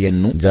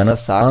ಸಂಖ್ಯೆಯನ್ನು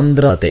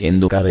ಜನಸಾಂದ್ರತೆ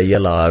ಎಂದು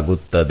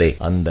ಕರೆಯಲಾಗುತ್ತದೆ.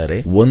 ಅಂದರೆ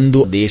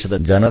ಒಂದು ದೇಶದ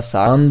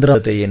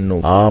ಜನಸಾಂದ್ರತೆಯನ್ನು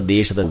ಆ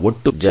ದೇಶದ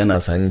ಒಟ್ಟು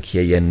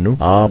ಜನಸಂಖ್ಯೆಯನ್ನು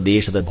ಆ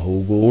ದೇಶದ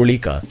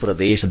ಭೌಗೋಳಿಕ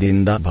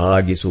ಪ್ರದೇಶದಿಂದ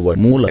ಭಾಗಿಸುವ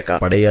ಮೂಲಕ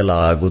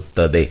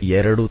ಪಡೆಯಲಾಗುತ್ತದೆ.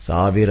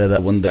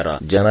 2001ರ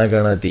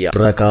ಜನಗಣತಿಯ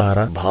ಪ್ರಕಾರ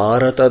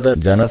ಭಾರತದ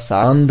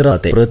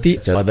ಜನಸಾಂದ್ರತೆ ಪ್ರತಿ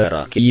ಚದರ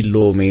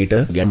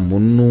ಕಿಲೋಮೀಟರ್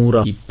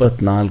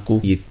 324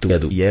 ಇತ್ತು.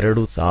 ಅದು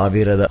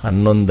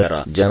 2011ರ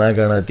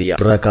ಜನಗಣತಿಯ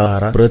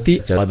ಪ್ರಕಾರ ಪ್ರತಿ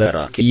ಚದರ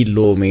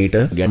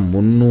ಕಿಲೋಮೀಟರ್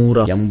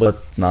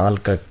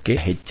 384ಕ್ಕೆ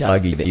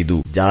ಹೆಚ್ಚಾಗಿದೆ. ಇದು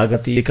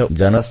ಜಾಗತಿಕ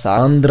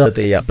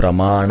ಜನಸಾಂದ್ರತೆಯ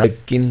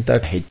ಪ್ರಮಾಣಕ್ಕಿಂತ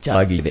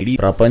ಹೆಚ್ಚಾಗಿದೆ. ಇಡೀ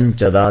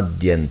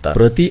ಪ್ರಪಂಚದಾದ್ಯಂತ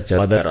ಪ್ರತಿ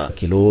ಚದರ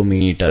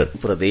ಕಿಲೋಮೀಟರ್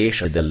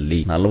ಪ್ರದೇಶದಲ್ಲಿ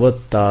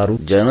 46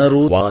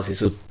 ಜನರು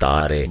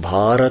ವಾಸಿಸುತ್ತಾರೆ.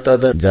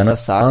 ಭಾರತದ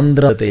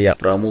ಜನಸಾಂದ್ರತೆಯ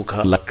ಪ್ರಮುಖ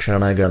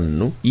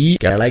ಲಕ್ಷಣಗಳನ್ನು ಈ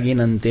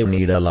ಕೆಳಗಿನಂತೆ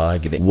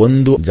ನೀಡಲಾಗಿದೆ.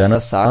 1.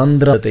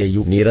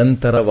 ಜನಸಾಂದ್ರತೆಯು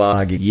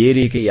ನಿರಂತರವಾಗಿ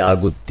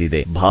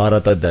ಏರಿಕೆಯಾಗುತ್ತಿದೆ.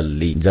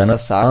 ಭಾರತದಲ್ಲಿ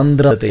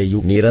ಜನಸಾಂದ್ರತೆಯು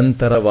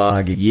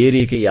ನಿರಂತರವಾಗಿ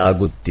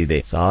ಏರಿಕೆಯಾಗುತ್ತಿದೆ.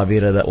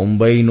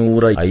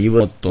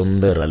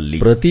 1951ರಲ್ಲಿ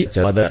ಪ್ರತಿ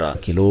ಚದರ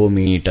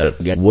ಕಿಲೋಮೀಟರ್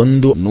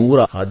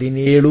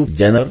 117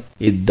 ಜನರು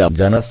ಇದ್ದ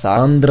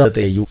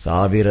ಜನಸಾಂದ್ರತೆಯು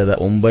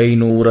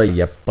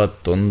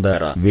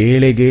 1971ರ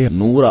ವೇಳೆಗೆ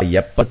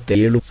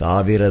 177,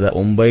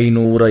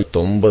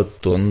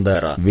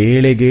 1991ರ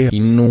ವೇಳೆಗೆ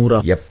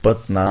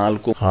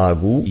 274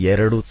 ಹಾಗೂ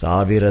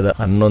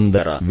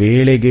 2011ರ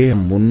ವೇಳೆಗೆ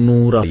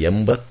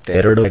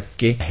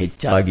 382ಕ್ಕೆ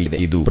ಹೆಚ್ಚಾಗಿದೆ.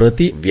 ಇದು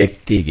ಪ್ರತಿ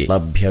ವ್ಯಕ್ತಿಗೆ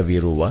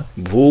ಲಭ್ಯವಿರುವ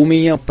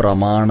ಭೂಮಿಯ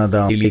ಪ್ರಮಾಣದ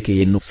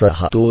ಇಳಿಕೆಯನ್ನು ಸಹ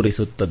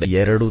ತೋರಿಸುತ್ತದೆ.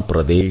 2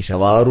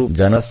 ಪ್ರದೇಶವಾರು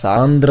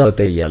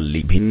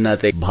ಜನಸಾಂದ್ರತೆಯಲ್ಲಿ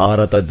ಭಿನ್ನತೆ: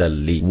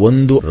 ಭಾರತದಲ್ಲಿ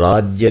ಒಂದು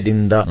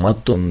ರಾಜ್ಯದಿಂದ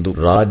ಮತ್ತೊಂದು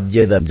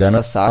ರಾಜ್ಯದ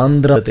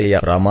ಜನಸಾಂದ್ರತೆಯ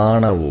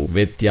ಪ್ರಮಾಣವು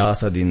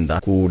ವ್ಯತ್ಯಾಸದಿಂದ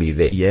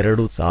ಕೂಡಿದೆ.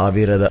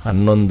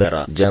 2011ರ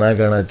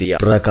ಜನಗಣತಿಯ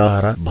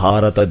ಪ್ರಕಾರ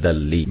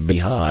ಭಾರತದಲ್ಲಿ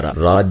ಬಿಹಾರ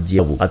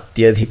ರಾಜ್ಯವು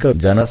ಅತ್ಯಧಿಕ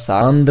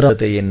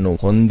ಜನಸಾಂದ್ರತೆಯನ್ನು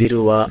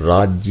ಹೊಂದಿರುವ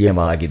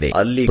ರಾಜ್ಯವಾಗಿದೆ.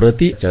 ಅಲ್ಲಿ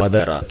ಪ್ರತಿ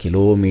ಚದರ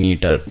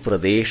ಕಿಲೋಮೀಟರ್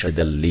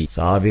ಪ್ರದೇಶದಲ್ಲಿ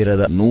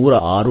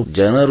 1106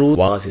 ಜನರು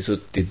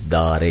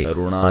ವಾಸಿಸುತ್ತಿದ್ದಾರೆ.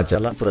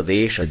 ಅರುಣಾಚಲ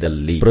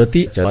ಪ್ರದೇಶದಲ್ಲಿ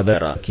ಪ್ರತಿ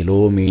ಚದರ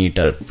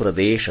ಕಿಲೋಮೀಟರ್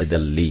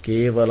ಪ್ರದೇಶದಲ್ಲಿ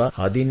ಕೇವಲ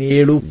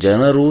 17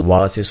 ಜನರು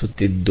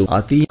ವಾಸಿಸುತ್ತಿದ್ದು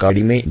ಅತಿ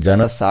ಕಡಿಮೆ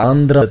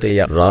ಜನಸಾಂದ್ರತೆಯ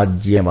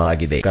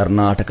ರಾಜ್ಯವಾಗಿದೆ.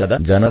 ಕರ್ನಾಟಕದ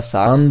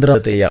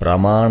ಜನಸಾಂದ್ರತೆಯ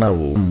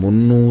ಪ್ರಮಾಣವು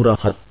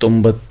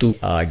 319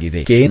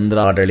 ಆಗಿದೆ.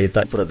 ಕೇಂದ್ರಾಡಳಿತ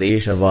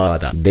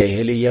ಪ್ರದೇಶವಾದ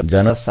ದೆಹಲಿಯ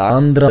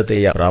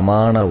ಜನಸಾಂದ್ರತೆಯ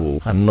ಪ್ರಮಾಣವು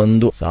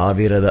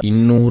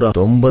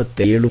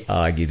 11,297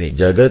 ಆಗಿದೆ.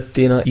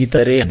 ಜಗತ್ತಿನ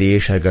ಇತರೆ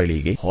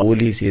ದೇಶಗಳಿಗೆ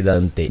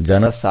ಹೋಲಿಸಿದಂತೆ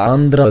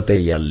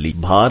ಜನಸಾಂದ್ರತೆಯಲ್ಲಿ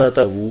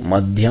ಭಾರತವು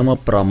ಮಧ್ಯಮ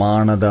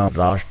ಪ್ರಮಾಣದ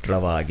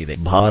ರಾಷ್ಟ್ರವಾಗಿದೆ.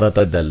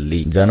 ಭಾರತದಲ್ಲಿ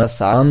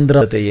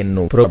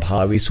ಜನಸಾಂದ್ರತೆಯನ್ನು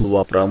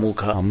ಪ್ರಭಾವಿಸುವ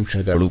ಪ್ರಮುಖ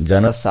ಅಂಶಗಳು.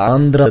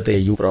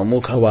 ಜನಸಾಂದ್ರತೆಯು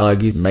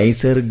ಪ್ರಮುಖವಾಗಿ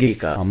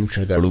ನೈಸರ್ಗಿಕ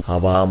ಅಂಶಗಳು,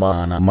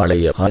 ಹವಾಮಾನ,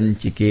 ಮಳೆಯ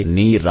ಹಂಚಿಕೆ,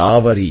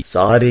 ನೀರಾವರಿ,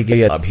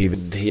 ಸಾರಿಗೆಯ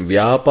ಅಭಿವೃದ್ಧಿ,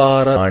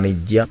 ವ್ಯಾಪಾರ,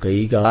 ವಾಣಿಜ್ಯ,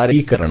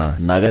 ಕೈಗಾರೀಕರಣ,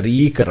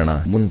 ನಗರೀಕರಣ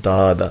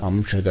ಮುಂತಾದ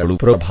ಅಂಶಗಳು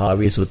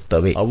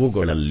ಪ್ರಭಾವಿಸುತ್ತವೆ.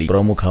 ಅವುಗಳಲ್ಲಿ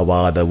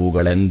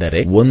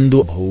ಪ್ರಮುಖವಾದವುಗಳೆಂದರೆ: ಒಂದು,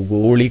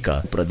 ಭೌಗೋಳಿಕ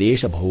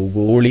ಪ್ರದೇಶ.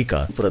 ಭೌಗೋಳಿಕ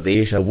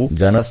ಪ್ರದೇಶವು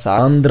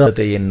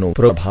ಜನಸಾಂದ್ರತೆಯನ್ನು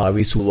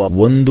ಪ್ರಭಾವಿಸುವ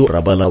ಒಂದು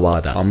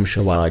ಪ್ರಬಲವಾದ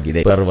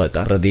ಅಂಶವಾಗಿದೆ. ಪರ್ವತ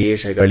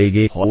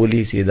ಪ್ರದೇಶಗಳಿಗೆ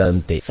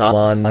ಹೋಲಿಸಿದಂತೆ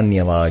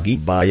ಸಾಮಾನ್ಯವಾಗಿ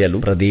ಬಯಲು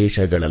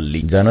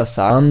ಪ್ರದೇಶಗಳಲ್ಲಿ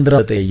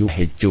ಜನಸಾಂದ್ರತೆಯು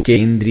ಹೆಚ್ಚು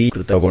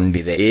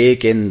ಕೇಂದ್ರೀಕೃತಗೊಂಡಿದೆ,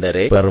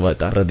 ಏಕೆಂದರೆ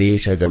ಪರ್ವತ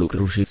ಪ್ರದೇಶಗಳು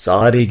ಕೃಷಿ,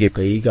 ಸಾರಿಗೆ,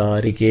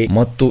 ಕೈಗಾರಿಕೆ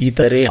ಮತ್ತು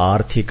ಇತರೆ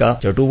ಆರ್ಥಿಕ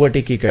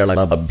ಚಟುವಟಿಕೆಗಳ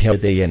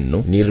ಲಭ್ಯತೆಯನ್ನು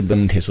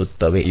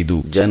ನಿರ್ಬಂಧಿಸುತ್ತವೆ. ಇದು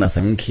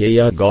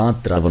ಜನಸಂಖ್ಯೆಯ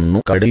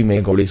ಗಾತ್ರವನ್ನು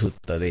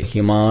ಕಡಿಮೆಗೊಳಿಸುತ್ತದೆ.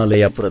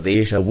 ಹಿಮಾಲಯ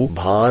ಪ್ರದೇಶವು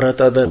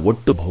ಭಾರತದ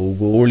ಒಟ್ಟು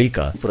ಭೌಗೋಳಿಕ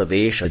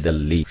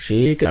ಪ್ರದೇಶದಲ್ಲಿ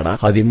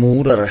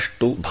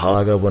 13%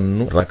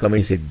 ಭಾಗವನ್ನು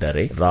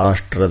ರಕಮಿಸಿದ್ದರೆ,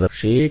 ರಾಷ್ಟ್ರದ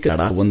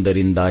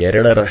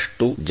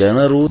 1-2%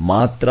 ಜನರು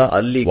ಮಾತ್ರ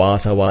ಅಲ್ಲಿ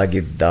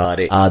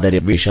ವಾಸವಾಗಿದ್ದಾರೆ. ಆದರೆ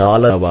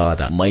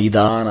ವಿಶಾಲವಾದ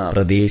ಮೈದಾನ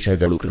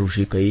ಪ್ರದೇಶಗಳು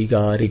ಕೃಷಿ,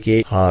 ಕೈಗಾರಿಕೆ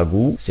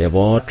ಹಾಗೂ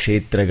ಸೇವಾ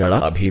ಕ್ಷೇತ್ರಗಳ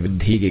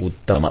ಅಭಿವೃದ್ಧಿಗೆ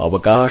ಉತ್ತಮ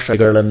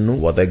ಅವಕಾಶಗಳನ್ನು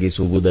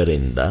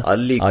ಒದಗಿಸುವುದರಿಂದ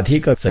ಅಲ್ಲಿ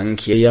ಅಧಿಕ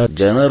ಸಂಖ್ಯೆಯ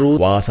ಜನರು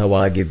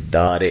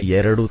ವಾಸವಾಗಿದ್ದಾರೆ.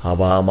 2,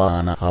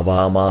 ಹವಾಮಾನ.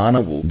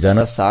 ಹವಾಮಾನವು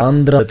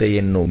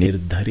ಜನಸಾಂದ್ರತೆಯನ್ನು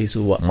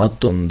ನಿರ್ಧರಿಸುವ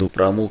ಮತ್ತೊಂದು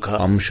ಪ್ರಮುಖ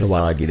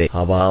ಅಂಶವಾಗಿದೆ.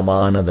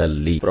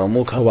 ಹವಾಮಾನದಲ್ಲಿ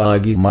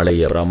ಪ್ರಮುಖವಾಗಿ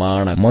ಮಳೆಯ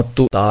ಪ್ರಮಾಣ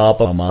ಮತ್ತು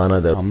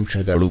ತಾಪಮಾನದ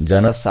ಅಂಶಗಳು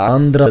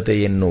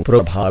ಜನಸಾಂದ್ರತೆಯನ್ನು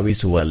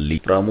ಪ್ರಭಾವಿಸುವಲ್ಲಿ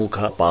ಪ್ರಮುಖ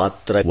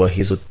ಪಾತ್ರ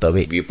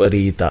ವಹಿಸುತ್ತವೆ.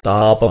 ವಿಪರೀತ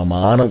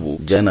ತಾಪಮಾನವು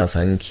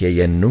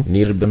ಜನಸಂಖ್ಯೆಯನ್ನು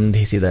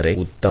ನಿರ್ಬಂಧಿಸಿದರೆ,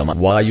 ಉತ್ತಮ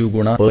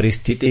ವಾಯುಗುಣ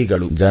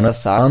ಪರಿಸ್ಥಿತಿಗಳು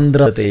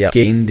ಜನಸಾಂದ್ರತೆಯ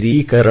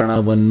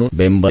ಕೇಂದ್ರೀಕರಣವನ್ನು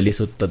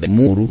ಬೆಂಬಲಿಸುತ್ತದೆ.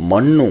 3,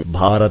 ಮಣ್ಣು.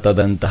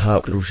 ಭಾರತದಂತಹ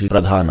ಕೃಷಿ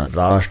ಪ್ರಧಾನ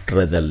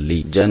ರಾಷ್ಟ್ರದಲ್ಲಿ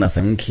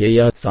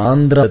ಜನಸಂಖ್ಯೆಯ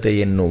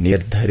ಸಾಂದ್ರತೆಯನ್ನು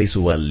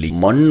ನಿರ್ಧರಿಸುವಲ್ಲಿ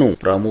ಮಣ್ಣು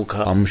ಪ್ರಮುಖ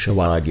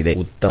ಅಂಶವಾಗಿದೆ.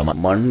 ಉತ್ತಮ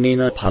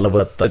ಮಣ್ಣಿನ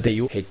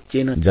ಫಲವತ್ತತೆಯು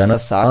ಹೆಚ್ಚಿನ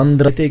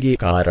ಜನಸಾಂದ್ರತೆಗೆ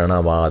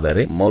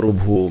ಕಾರಣವಾದರೆ,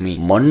 ಮರುಭೂಮಿ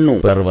ಮಣ್ಣು,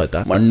 ಪರ್ವತ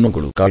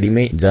ಮಣ್ಣುಗಳು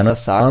ಕಡಿಮೆ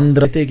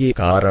ಜನಸಾಂದ್ರತೆಗೆ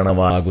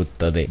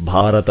ಕಾರಣವಾಗುತ್ತದೆ.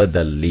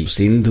 ಭಾರತದಲ್ಲಿ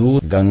ಸಿಂಧೂ,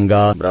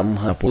 ಗಂಗಾ,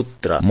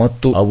 ಬ್ರಹ್ಮಪುತ್ರ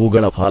ಮತ್ತು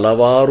ಅವುಗಳ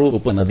ಹಲವಾರು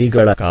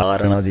ಉಪನದಿಗಳ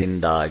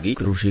ಕಾರಣದಿಂದಾಗಿ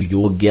ಕೃಷಿ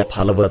ಯೋಗ್ಯ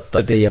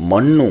ಫಲವತ್ತತೆಯ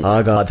ಮಣ್ಣು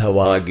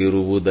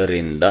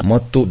ಅಗಾಧವಾಗಿರುವುದರಿಂದ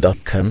ಮತ್ತು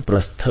ದಖ್ಖನ್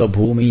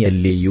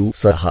ಪ್ರಸ್ಥಭೂಮಿಯಲ್ಲಿಯೂ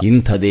ಸಹ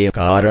ಇಂಥದೇ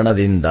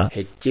ಕಾರಣದಿಂದ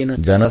ಹೆಚ್ಚಿನ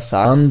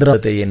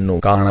ಜನಸಾಂದ್ರತೆಯನ್ನು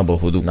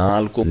ಕಾಣಬಹುದು.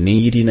 4,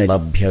 ನೀರಿನ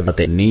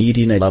ಲಭ್ಯತೆ.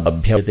 ನೀರಿನ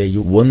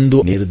ಲಭ್ಯತೆಯು ಒಂದು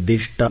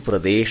ನಿರ್ದಿಷ್ಟ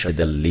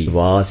ಪ್ರದೇಶದಲ್ಲಿ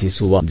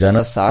ವಾಸಿಸುವ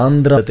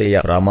ಜನಸಾಂದ್ರತೆಯ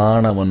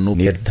ಪ್ರಮಾಣವನ್ನು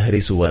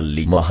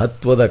ನಿರ್ಧರಿಸುವಲ್ಲಿ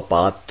ಮಹತ್ವದ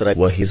ಪಾತ್ರ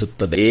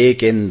ವಹಿಸುತ್ತದೆ,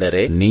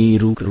 ಏಕೆಂದರೆ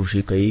ನೀರು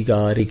ಕೃಷಿ,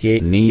 ಕೈಗಾರಿಕೆ,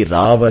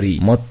 ನೀರಾವರಿ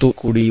ಮತ್ತು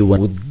ಕುಡಿಯುವ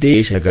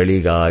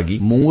ಉದ್ದೇಶಗಳಿಗಾಗಿ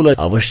ಮೂಲ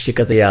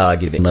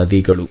ಅವಶ್ಯಕತೆಯಾಗಿದೆ.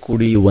 ನದಿಗಳು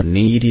ಕುಡಿಯುವ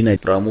ನೀರಿನ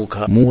ಪ್ರಮುಖ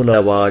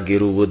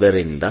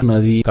ಮೂಲವಾಗಿರುವುದರಿಂದ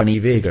ನದಿ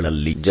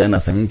ಕಣಿವೆಗಳಲ್ಲಿ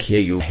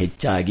ಜನಸಂಖ್ಯೆಯು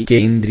ಹೆಚ್ಚಾಗಿ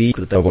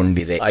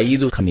ಕೇಂದ್ರೀಕೃತಗೊಂಡಿದೆ.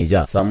 5, ಖನಿಜ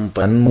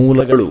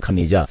ಸಂಪನ್ಮೂಲಗಳು.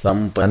 ಖನಿಜ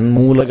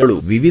ಸಂಪನ್ಮೂಲಗಳು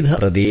ವಿವಿಧ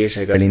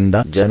ಪ್ರದೇಶಗಳಿಂದ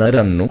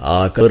ಜನರನ್ನು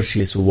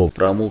ಆಕರ್ಷಿಸುವ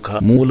ಪ್ರಮುಖ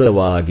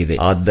ಮೂಲವಾಗಿದೆ.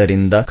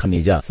 ಆದ್ದರಿಂದ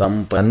ಖನಿಜ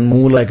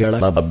ಸಂಪನ್ಮೂಲಗಳ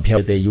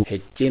ಲಭ್ಯತೆಯು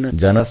ಹೆಚ್ಚಿನ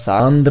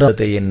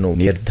ಜನಸಾಂದ್ರತೆಯನ್ನು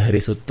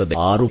ನಿರ್ಧರಿಸುತ್ತದೆ.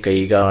 6,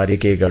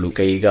 ಕೈಗಾರಿಕೆಗಳು.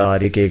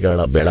 ಕೈಗಾರಿಕೆಗಳ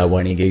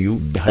ಬೆಳವಣಿಗೆಯು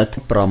ಬೃಹತ್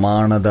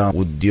ಪ್ರಮಾಣದ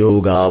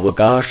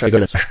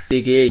ಉದ್ಯೋಗಾವಕಾಶಗಳ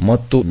ಸೃಷ್ಟಿಗೆ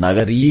ಮತ್ತು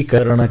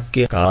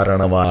ನಗರೀಕರಣಕ್ಕೆ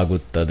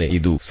ಕಾರಣವಾಗುತ್ತದೆ.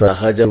 ಇದು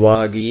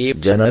ಸಹಜವಾಗಿಯೇ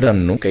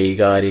ಜನರನ್ನು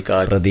ಕೈಗಾರಿಕಾ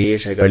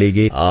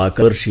ಪ್ರದೇಶಗಳಿಗೆ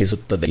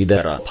ಆಕರ್ಷಿಸುತ್ತದೆ.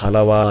 ಇದರ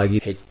ಫಲವಾಗಿ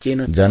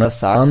ಹೆಚ್ಚಿನ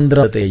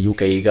ಜನಸಾಂದ್ರತೆಯು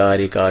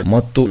ಕೈಗಾರಿಕಾ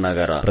ಮತ್ತು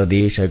ನಗರ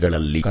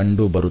ಪ್ರದೇಶಗಳಲ್ಲಿ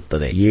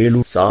ಕಂಡುಬರುತ್ತದೆ.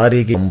 7,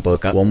 ಸಾರಿಗೆ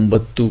ಸಂಪರ್ಕ.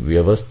 9,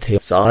 ವ್ಯವಸ್ಥೆ.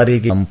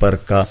 ಸಾರಿಗೆ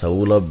ಸಂಪರ್ಕ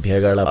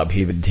ಸೌಲಭ್ಯಗಳ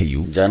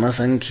ಅಭಿವೃದ್ಧಿಯು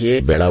ಜನಸಂಖ್ಯೆ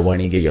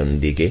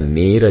ಬೆಳವಣಿಗೆಯೊಂದಿಗೆ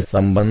ನೇರ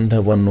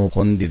ಸಂಬಂಧವನ್ನು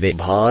ಹೊಂದಿದೆ.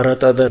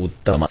 ಭಾರತದ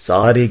ಉತ್ತಮ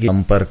ಸಾರಿಗೆ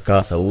ಸಂಪರ್ಕ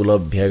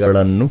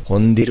ಸೌಲಭ್ಯಗಳನ್ನು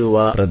ಹೊಂದಿರುವ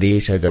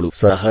ಪ್ರದೇಶಗಳು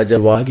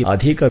ಸಹಜವಾಗಿ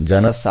ಅಧಿಕ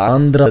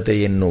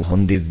ಜನಸಾಂದ್ರತೆಯನ್ನು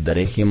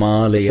ಹೊಂದಿದ್ದರೆ,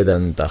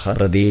 ಹಿಮಾಲಯದಂತಹ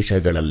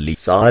ಪ್ರದೇಶಗಳಲ್ಲಿ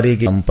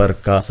ಸಾರಿಗೆ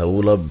ಸಂಪರ್ಕ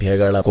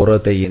ಸೌಲಭ್ಯಗಳ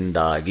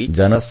ಕೊರತೆಯಿಂದಾಗಿ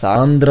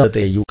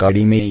ಜನಸಾಂದ್ರತೆಯು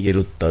ಕಡಿಮೆ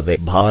ಇರುತ್ತದೆ.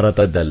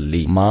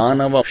 ಭಾರತದಲ್ಲಿ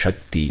ಮಾನವ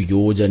ಶಕ್ತಿ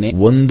ಯೋಜನೆ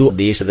ಒಂದು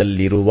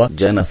ದೇಶದಲ್ಲಿರುವ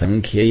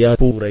ಜನಸಂಖ್ಯೆಯ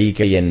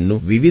ಪೂರೈಕೆಯನ್ನು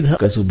ವಿವಿಧ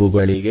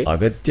ಕಸುಬುಗಳಿಗೆ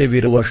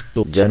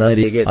ಅಗತ್ಯವಿರುವಷ್ಟು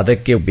ಜನರಿಗೆ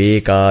ಅದಕ್ಕೆ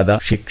ಬೇಕಾದ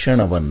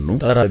ಶಿಕ್ಷಣವನ್ನು,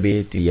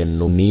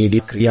 ತರಬೇತಿಯನ್ನು ನೀಡಿ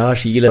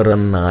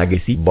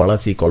ಕ್ರಿಯಾಶೀಲರನ್ನಾಗಿಸಿ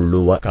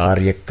ಬಳಸಿಕೊಳ್ಳುವ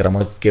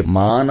ಕಾರ್ಯಕ್ರಮಕ್ಕೆ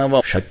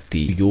ಮಾನವ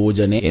ಶಕ್ತಿ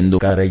ಯೋಜನೆ ಎಂದು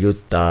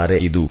ಕರೆಯುತ್ತಾರೆ.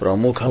 ಇದು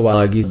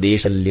ಪ್ರಮುಖವಾಗಿ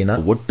ದೇಶದಲ್ಲಿನ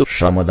ಒಟ್ಟು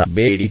ಶ್ರಮದ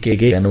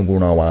ಬೇಡಿಕೆಗೆ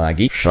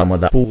ಅನುಗುಣವಾಗಿ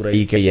ಶ್ರಮದ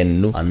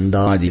ಪೂರೈಕೆಯನ್ನು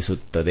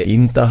ಅಂದಾಜಿಸುತ್ತದೆ.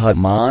 ಇಂತಹ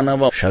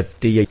ಮಾನವ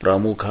ಶಕ್ತಿಯ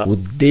ಪ್ರಮುಖ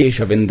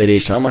ಉದ್ದೇಶವೆಂದರೆ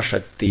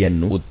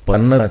ಶ್ರಮಶಕ್ತಿಯನ್ನು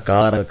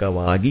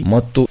ಉತ್ಪನ್ನಕಾರಕವಾಗಿ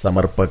ಮತ್ತು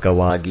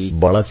ಸಮರ್ಪಕವಾಗಿ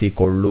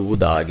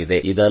ಬಳಸಿಕೊಳ್ಳುವುದಾಗಿದೆ.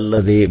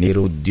 ಇದಲ್ಲದೆ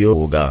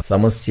ನಿರುದ್ಯೋಗ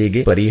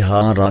ಸಮಸ್ಯೆಗೆ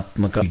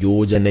ಪರಿಹಾರಾತ್ಮಕ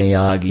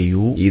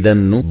ಯೋಜನೆಯಾಗಿಯೂ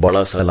ಇದನ್ನು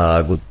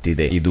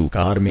ಬಳಸಲಾಗುತ್ತಿದೆ. ಇದು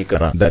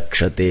ಕಾರ್ಮಿಕರ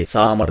ದಕ್ಷತೆ,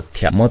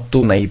 ಸಾಮರ್ಥ್ಯ ಮತ್ತು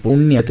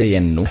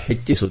ನೈಪುಣ್ಯತೆಯನ್ನು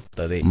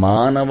ಹೆಚ್ಚಿಸುತ್ತದೆ.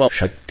 ಮಾನವ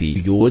ಶಕ್ತಿ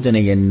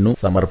ಯೋಜನೆಯನ್ನು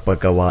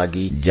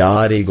ಸಮರ್ಪಕವಾಗಿ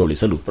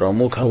ಜಾರಿಗೊಳಿಸಲು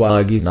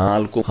ಪ್ರಮುಖವಾಗಿ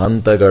 4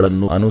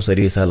 ಹಂತಗಳನ್ನು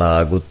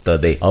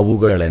ಅನುಸರಿಸಲಾಗುತ್ತದೆ.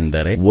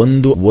 ಅವುಗಳೆಂದರೆ: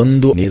 ಒಂದು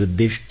ಒಂದು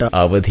ನಿರ್ದಿಷ್ಟ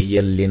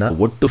ಅವಧಿಯಲ್ಲಿನ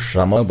ಒಟ್ಟು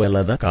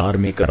ಶ್ರಮಬಲದ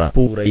ಕಾರ್ಮಿಕರ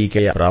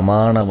ಪೂರೈಕೆಯ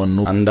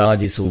ಪ್ರಮಾಣವನ್ನು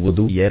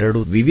ಅಂದಾಜಿಸುವುದು.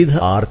 2 ವಿವಿಧ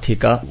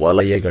ಆರ್ಥಿಕ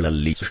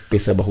ವಲಯಗಳಲ್ಲಿ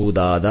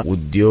ಸೃಷ್ಟಿಸಬಹುದಾದ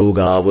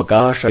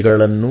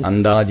ಉದ್ಯೋಗಾವಕಾಶಗಳನ್ನು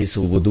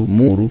ಅಂದಾಜಿಸುವುದು.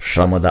 3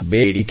 ಶ್ರಮದ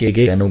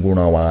ಬೇಡಿಕೆಗೆ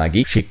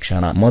ಅನುಗುಣವಾಗಿ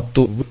ಶಿಕ್ಷಣ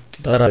ಮತ್ತು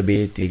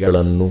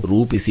ತರಬೇತಿಗಳನ್ನು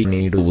ರೂಪಿಸಿ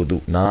ನೀಡುವುದು.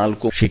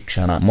 4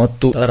 ಶಿಕ್ಷಣ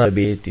ಮತ್ತು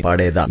ತರಬೇತಿ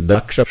ಪಡೆದ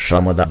ದಕ್ಷ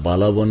ಶ್ರಮದ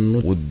ಬಲವನ್ನು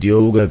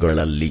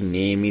ಉದ್ಯೋಗಗಳಲ್ಲಿ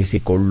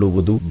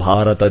ನೇಮಿಸಿಕೊಳ್ಳುವುದು.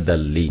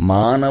 ಭಾರತದಲ್ಲಿ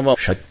ಮಾನವ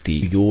ಶಕ್ತಿ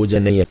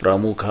ಯೋಜನೆಯ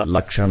ಪ್ರಮುಖ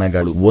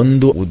ಲಕ್ಷಣಗಳು: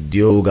 1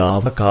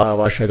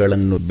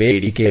 ಉದ್ಯೋಗಾವಕಾಶಗಳನ್ನು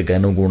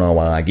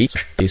ಬೇಡಿಕೆಗನುಗುಣವಾಗಿ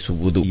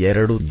ಸೃಷ್ಟಿಸುವುದು.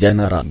 2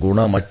 ಜನರ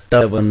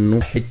ಗುಣಮಟ್ಟವನ್ನು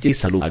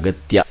ಹೆಚ್ಚಿಸಲು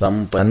ಅಗತ್ಯ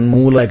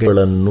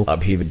ಸಂಪನ್ಮೂಲಗಳನ್ನು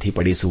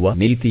ಅಭಿವೃದ್ಧಿಪಡಿಸುವ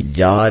ನೀತಿ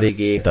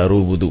ಜಾರಿಗೆ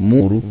ತರುವುದು.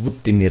 3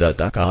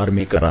 ವೃತ್ತಿನಿರತ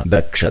ಕಾರ್ಮಿಕರ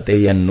ದಕ್ಷತೆ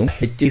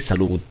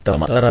ಹೆಚ್ಚಿಸಲು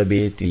ಉತ್ತಮ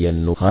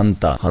ತರಬೇತಿಯನ್ನು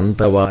ಹಂತ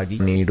ಹಂತವಾಗಿ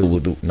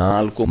ನೀಡುವುದು.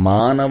 4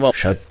 ಮಾನವ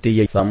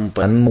ಶಕ್ತಿಯ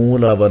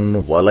ಸಂಪನ್ಮೂಲವನ್ನು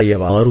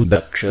ವಲಯವಾರು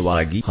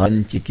ದಕ್ಷವಾಗಿ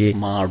ಹಂಚಿಕೆ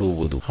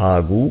ಮಾಡುವುದು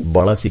ಹಾಗೂ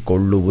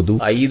ಬಳಸಿಕೊಳ್ಳುವುದು.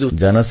 5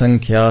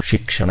 ಜನಸಂಖ್ಯಾ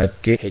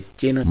ಶಿಕ್ಷಣಕ್ಕೆ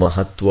ಹೆಚ್ಚಿನ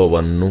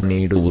ಮಹತ್ವವನ್ನು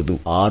ನೀಡುವುದು.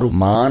 6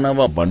 ಮಾನವ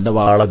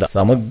ಬಂಡವಾಳದ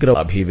ಸಮಗ್ರ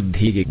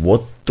ಅಭಿವೃದ್ಧಿಗೆ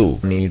ಒತ್ತು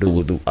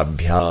ನೀಡುವುದು.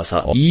 ಅಭ್ಯಾಸ: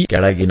 ಈ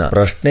ಕೆಳಗಿನ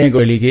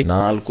ಪ್ರಶ್ನೆಗಳಿಗೆ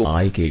 4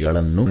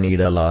 ಆಯ್ಕೆಗಳನ್ನು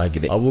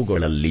ನೀಡಲಾಗಿದೆ.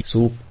 ಅವುಗಳಲ್ಲಿ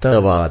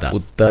ಸೂಕ್ತವಾದ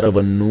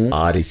ಉತ್ತರವನ್ನು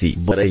ಆರಿಸಿ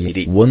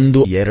ಬರೆಯಿರಿ.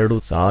 1.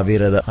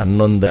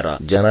 2011ರ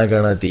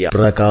ಜನಗಣತಿಯ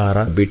ಪ್ರಕಾರ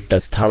ಬಿಟ್ಟ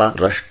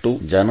ಸ್ಥಳರಷ್ಟು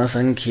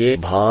ಜನಸಂಖ್ಯೆ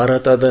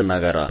ಭಾರತದ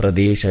ನಗರ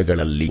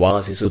ಪ್ರದೇಶಗಳಲ್ಲಿ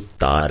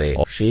ವಾಸಿಸುತ್ತಾರೆ.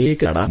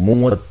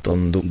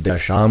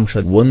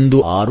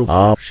 31.16%. ಆ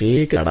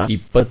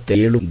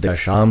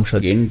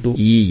 27.8%.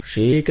 ಈ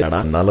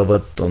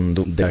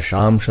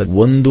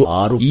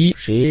 41.16%. ಈ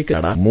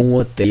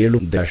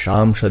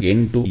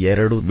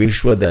 37.82%.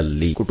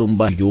 ವಿಶ್ವದಲ್ಲಿ ಕುಟುಂಬ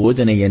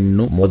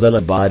ಯೋಜನೆಯನ್ನು ಮೊದಲ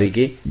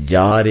ಬಾರಿಗೆ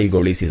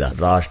ಜಾರಿಗೊಳಿಸಿದ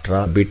ರಾಷ್ಟ್ರ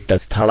ಬಿಟ್ಟ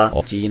ಸ್ಥಳ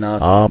ಚೀನಾ.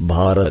 ಆ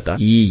ಭಾರತ.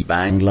 ಈ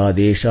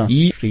ಬಾಂಗ್ಲಾದೇಶ.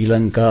 ಈ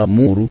ಶ್ರೀಲಂಕಾ.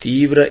 3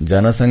 ತೀವ್ರ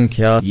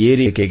ಜನಸಂಖ್ಯಾ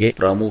ಏರಿಕೆಗೆ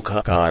ಪ್ರಮುಖ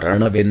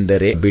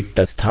ಕಾರಣವೆಂದರೆ ಬಿಟ್ಟ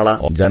ಸ್ಥಳ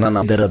ಜನನ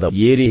ದರದ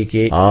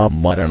ಏರಿಕೆ. ಆ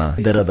ಮರಣ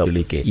ದರದ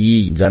ಇಳಿಕೆ. ಈ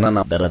ಜನನ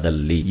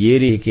ದರದಲ್ಲಿ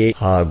ಏರಿಕೆ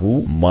ಹಾಗೂ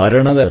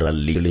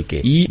ಮರಣದರಲ್ಲಿ ಇಳಿಕೆ.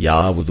 ಈ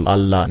ಯಾವುದು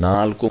ಅಲ್ಲ.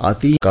 4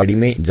 ಅತಿ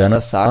ಕಡಿಮೆ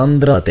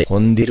ಜನಸಾಂದ್ರತೆ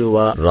ಹೊಂದಿರುವ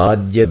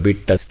ರಾಜ್ಯ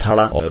ಬಿಟ್ಟ ಸ್ಥಳ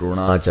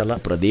ಅರುಣಾಚಲ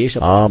ಪ್ರದೇಶ.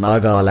 ಆ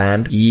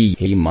ನಾಗಾಲ್ಯಾಂಡ್. ಈ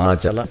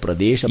ಹಿಮಾಚಲ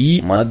ಪ್ರದೇಶ. ಈ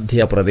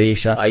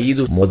ಮಧ್ಯಪ್ರದೇಶ.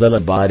 5 ಮೊದಲ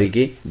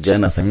ಬಾರಿಗೆ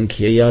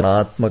ಜನಸಂಖ್ಯೆಯ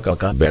ಋಣಾತ್ಮಕ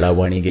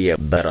ಬೆಳವಣಿಗೆಯ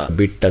ದರ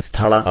ಬಿಟ್ಟ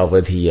ಸ್ಥಳ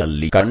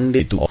ಅವಧಿಯಲ್ಲಿ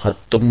ಕಂಡಿತು.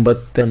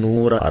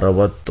 1961,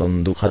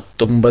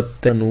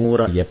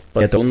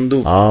 1971.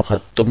 ಆ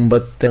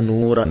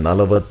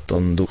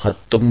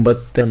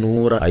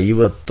 1941,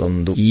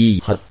 1951. ಈ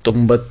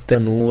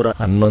 1911,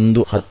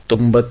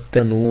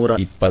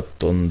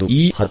 1921.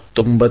 ಈ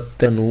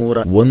 1901,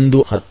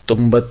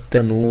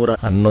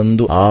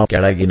 1911. ಆ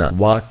ಕೆಳಗಿನ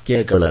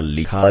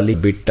ವಾಕ್ಯಗಳಲ್ಲಿ ಖಾಲಿ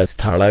ಬಿಟ್ಟ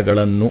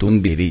ಸ್ಥಳಗಳನ್ನು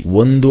ತುಂಬಿರಿ.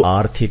 1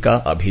 ಆರ್ಥಿಕ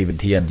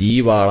ಅಭಿವೃದ್ಧಿಯ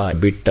ಜೀವಾಳ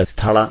ಬಿಟ್ಟ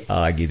ಸ್ಥಳ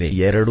ಆಗಿದೆ.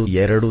 2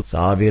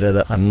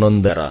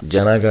 2011ರ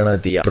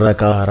ಜನಗಣತಿಯ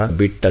ಪ್ರಕಾರ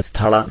ಬಿಟ್ಟ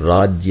ಸ್ಥಳ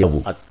ರಾಜ್ಯವು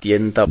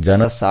ಅತ್ಯಂತ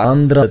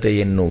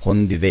ಜನಸಾಂದ್ರತೆಯನ್ನು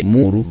ಹೊಂದಿದೆ.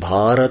 3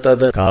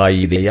 ಭಾರತದ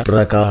ಕಾಯಿದೆಯ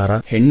ಪ್ರಕಾರ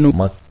ಹೆಣ್ಣು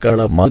ಮಕ್ಕಳ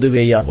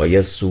ಮದುವೆಯ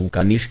ವಯಸ್ಸು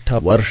ಕನಿಷ್ಠ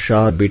ವರ್ಷ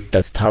ಬಿಟ್ಟ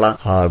ಸ್ಥಳ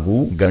ಹಾಗೂ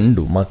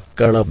ಗಂಡು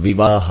ಮಕ್ಕಳ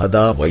ವಿವಾಹದ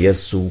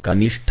ವಯಸ್ಸು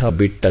ಕನಿಷ್ಠ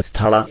ಬಿಟ್ಟ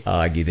ಸ್ಥಳ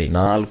ಆಗಿದೆ.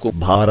 4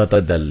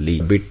 ಭಾರತದಲ್ಲಿ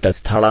ಬಿಟ್ಟ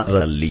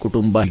ಸ್ಥಳಗಳಲ್ಲಿ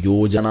ಕುಟುಂಬ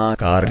ಯೋಜನಾ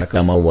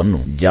ಕಾರ್ಯಕ್ರಮವನ್ನು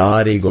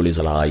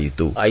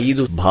ಜಾರಿಗೊಳಿಸಲಾಯಿತು.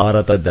 5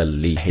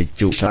 ಭಾರತದಲ್ಲಿ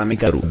ಹೆಚ್ಚು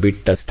ಶ್ರಮಿಕರು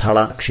ಬಿಟ್ಟ ಸ್ಥಳ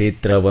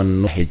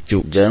ಕ್ಷೇತ್ರವನ್ನು ಹೆಚ್ಚು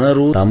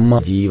ಜನರು ತಮ್ಮ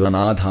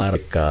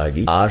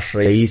ಜೀವನಾಧಾರಕ್ಕಾಗಿ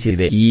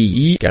ಆಶ್ರಯಿಸಿದೆ. ಈ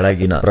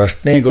ಕೆಳಗಿನ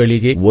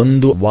ಪ್ರಶ್ನೆಗಳಿಗೆ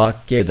 1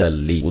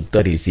 ವಾಕ್ಯದಲ್ಲಿ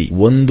ಉತ್ತರಿಸಿ.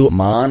 1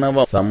 ಮಾನವ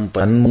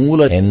ಸಂಪನ್ಮೂಲ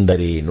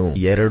ಎಂದರೇನು?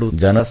 2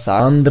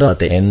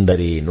 ಜನಸಾಂದ್ರತೆ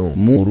ಎಂದರೇನು?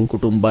 3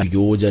 ಕುಟುಂಬ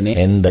ಯೋಜನೆ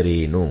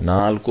ಎಂದರೇನು?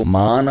 4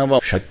 ಮಾನವ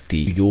ಶಕ್ತಿ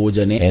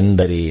ಯೋಜನೆ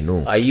ಎಂದರೇನು?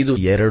 5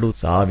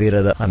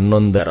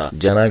 2011ರ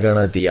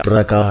ಜನಗಣತಿಯ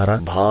ಪ್ರಕಾರ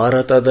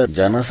ಭಾರತದ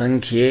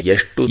ಜನಸಂಖ್ಯೆ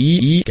ಎಷ್ಟು?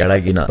 ಈ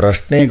ಕೆಳಗಿನ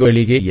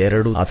ಪ್ರಶ್ನೆಗಳಿಗೆ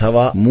 2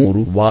 ಅಥವಾ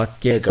 3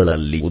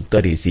 ವಾಕ್ಯಗಳಲ್ಲಿ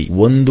ಉತ್ತರಿಸಿ.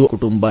 1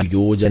 ಕುಟುಂಬ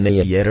ಯೋಜನೆಯ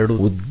 2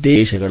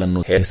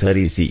 ಉದ್ದೇಶಗಳನ್ನು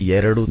ಹೆಸರಿಸಿ.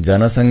 2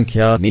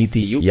 ಜನಸಂಖ್ಯಾ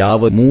ನೀತಿಯು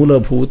ಯಾವ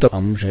ಮೂಲಭೂತ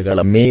ಅಂಶಗಳ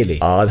ಮೇಲೆ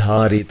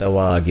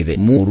ಆಧಾರಿತವಾಗಿದೆ?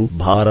 3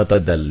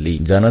 ಭಾರತದಲ್ಲಿ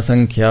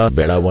ಜನಸಂಖ್ಯಾ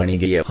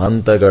ಬೆಳವಣಿಗೆಯ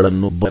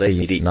ಹಂತಗಳನ್ನು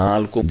ಬರೆಯಿರಿ.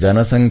 4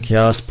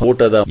 ಜನಸಂಖ್ಯಾ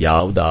ಸ್ಫೋಟದ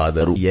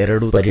ಯಾವುದಾದರೂ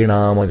 2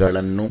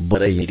 ಪರಿಣಾಮಗಳನ್ನು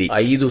ಬರೆಯಿರಿ.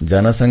 5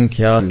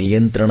 ಜನಸಂಖ್ಯಾ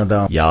ನಿಯಂತ್ರಣದ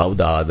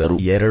ಯಾವುದಾದರೂ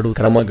 2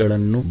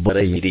 ಕ್ರಮಗಳನ್ನು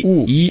ಬರೆಯಿರಿ.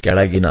 ಈ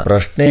ಕೆಳಗಿನ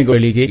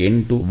ಪ್ರಶ್ನೆಗಳಿಗೆ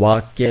 8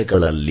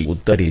 ವಾಕ್ಯಗಳಲ್ಲಿ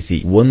ಉತ್ತರಿಸಿ.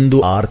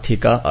 1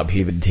 ಆರ್ಥಿಕ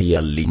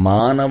ಅಭಿವೃದ್ಧಿಯಲ್ಲಿ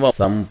ಮಾನವ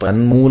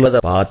ಸಂಪನ್ಮೂಲದ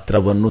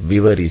ಪಾತ್ರವನ್ನು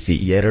ವಿವರಿಸಿ.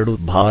 2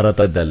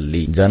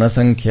 ಭಾರತದಲ್ಲಿ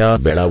ಜನಸಂಖ್ಯಾ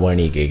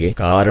ಬೆಳವಣಿಗೆಗೆ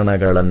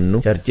ಕಾರಣಗಳನ್ನು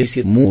ಚರ್ಚಿಸಿ.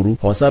 3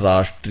 ಹೊಸ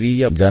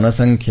ರಾಷ್ಟ್ರೀಯ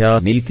ಜನಸಂಖ್ಯಾ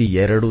ನೀತಿ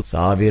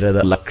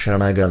 2000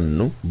 ಲಕ್ಷಣಗಳು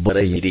ಲಕ್ಷಣಗಳನ್ನು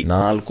ಬರೆಯಿರಿ.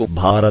 4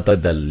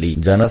 ಭಾರತದಲ್ಲಿ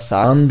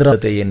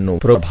ಜನಸಾಂದ್ರತೆಯನ್ನು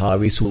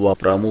ಪ್ರಭಾವಿಸುವ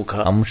ಪ್ರಮುಖ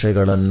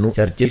ಅಂಶಗಳನ್ನು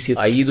ಚರ್ಚಿಸಿ.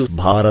 5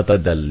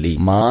 ಭಾರತದಲ್ಲಿ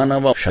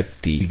ಮಾನವ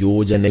ಶಕ್ತಿ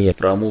ಯೋಜನೆಯ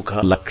ಪ್ರಮುಖ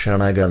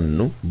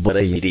ಲಕ್ಷಣಗಳನ್ನು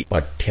ಬರೆಯಿರಿ.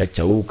 ಪಠ್ಯ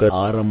ಚೌಕ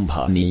ಆರಂಭ.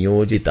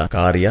 ನಿಯೋಜಿತ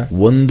ಕಾರ್ಯ.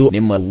 1.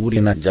 ನಿಮ್ಮ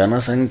ಊರಿನ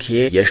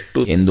ಜನಸಂಖ್ಯೆ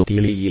ಎಷ್ಟು ಎಂದು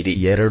ತಿಳಿಯಿರಿ.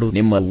 2.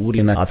 ನಿಮ್ಮ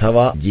ಊರಿನ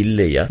ಅಥವಾ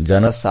ಜಿಲ್ಲೆಯ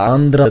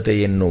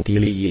ಜನಸಾಂದ್ರತೆಯನ್ನು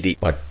ತಿಳಿಯಿರಿ.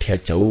 ಪಠ್ಯ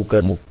ಚೌಕ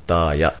ಮುಕ್ತಾಯ.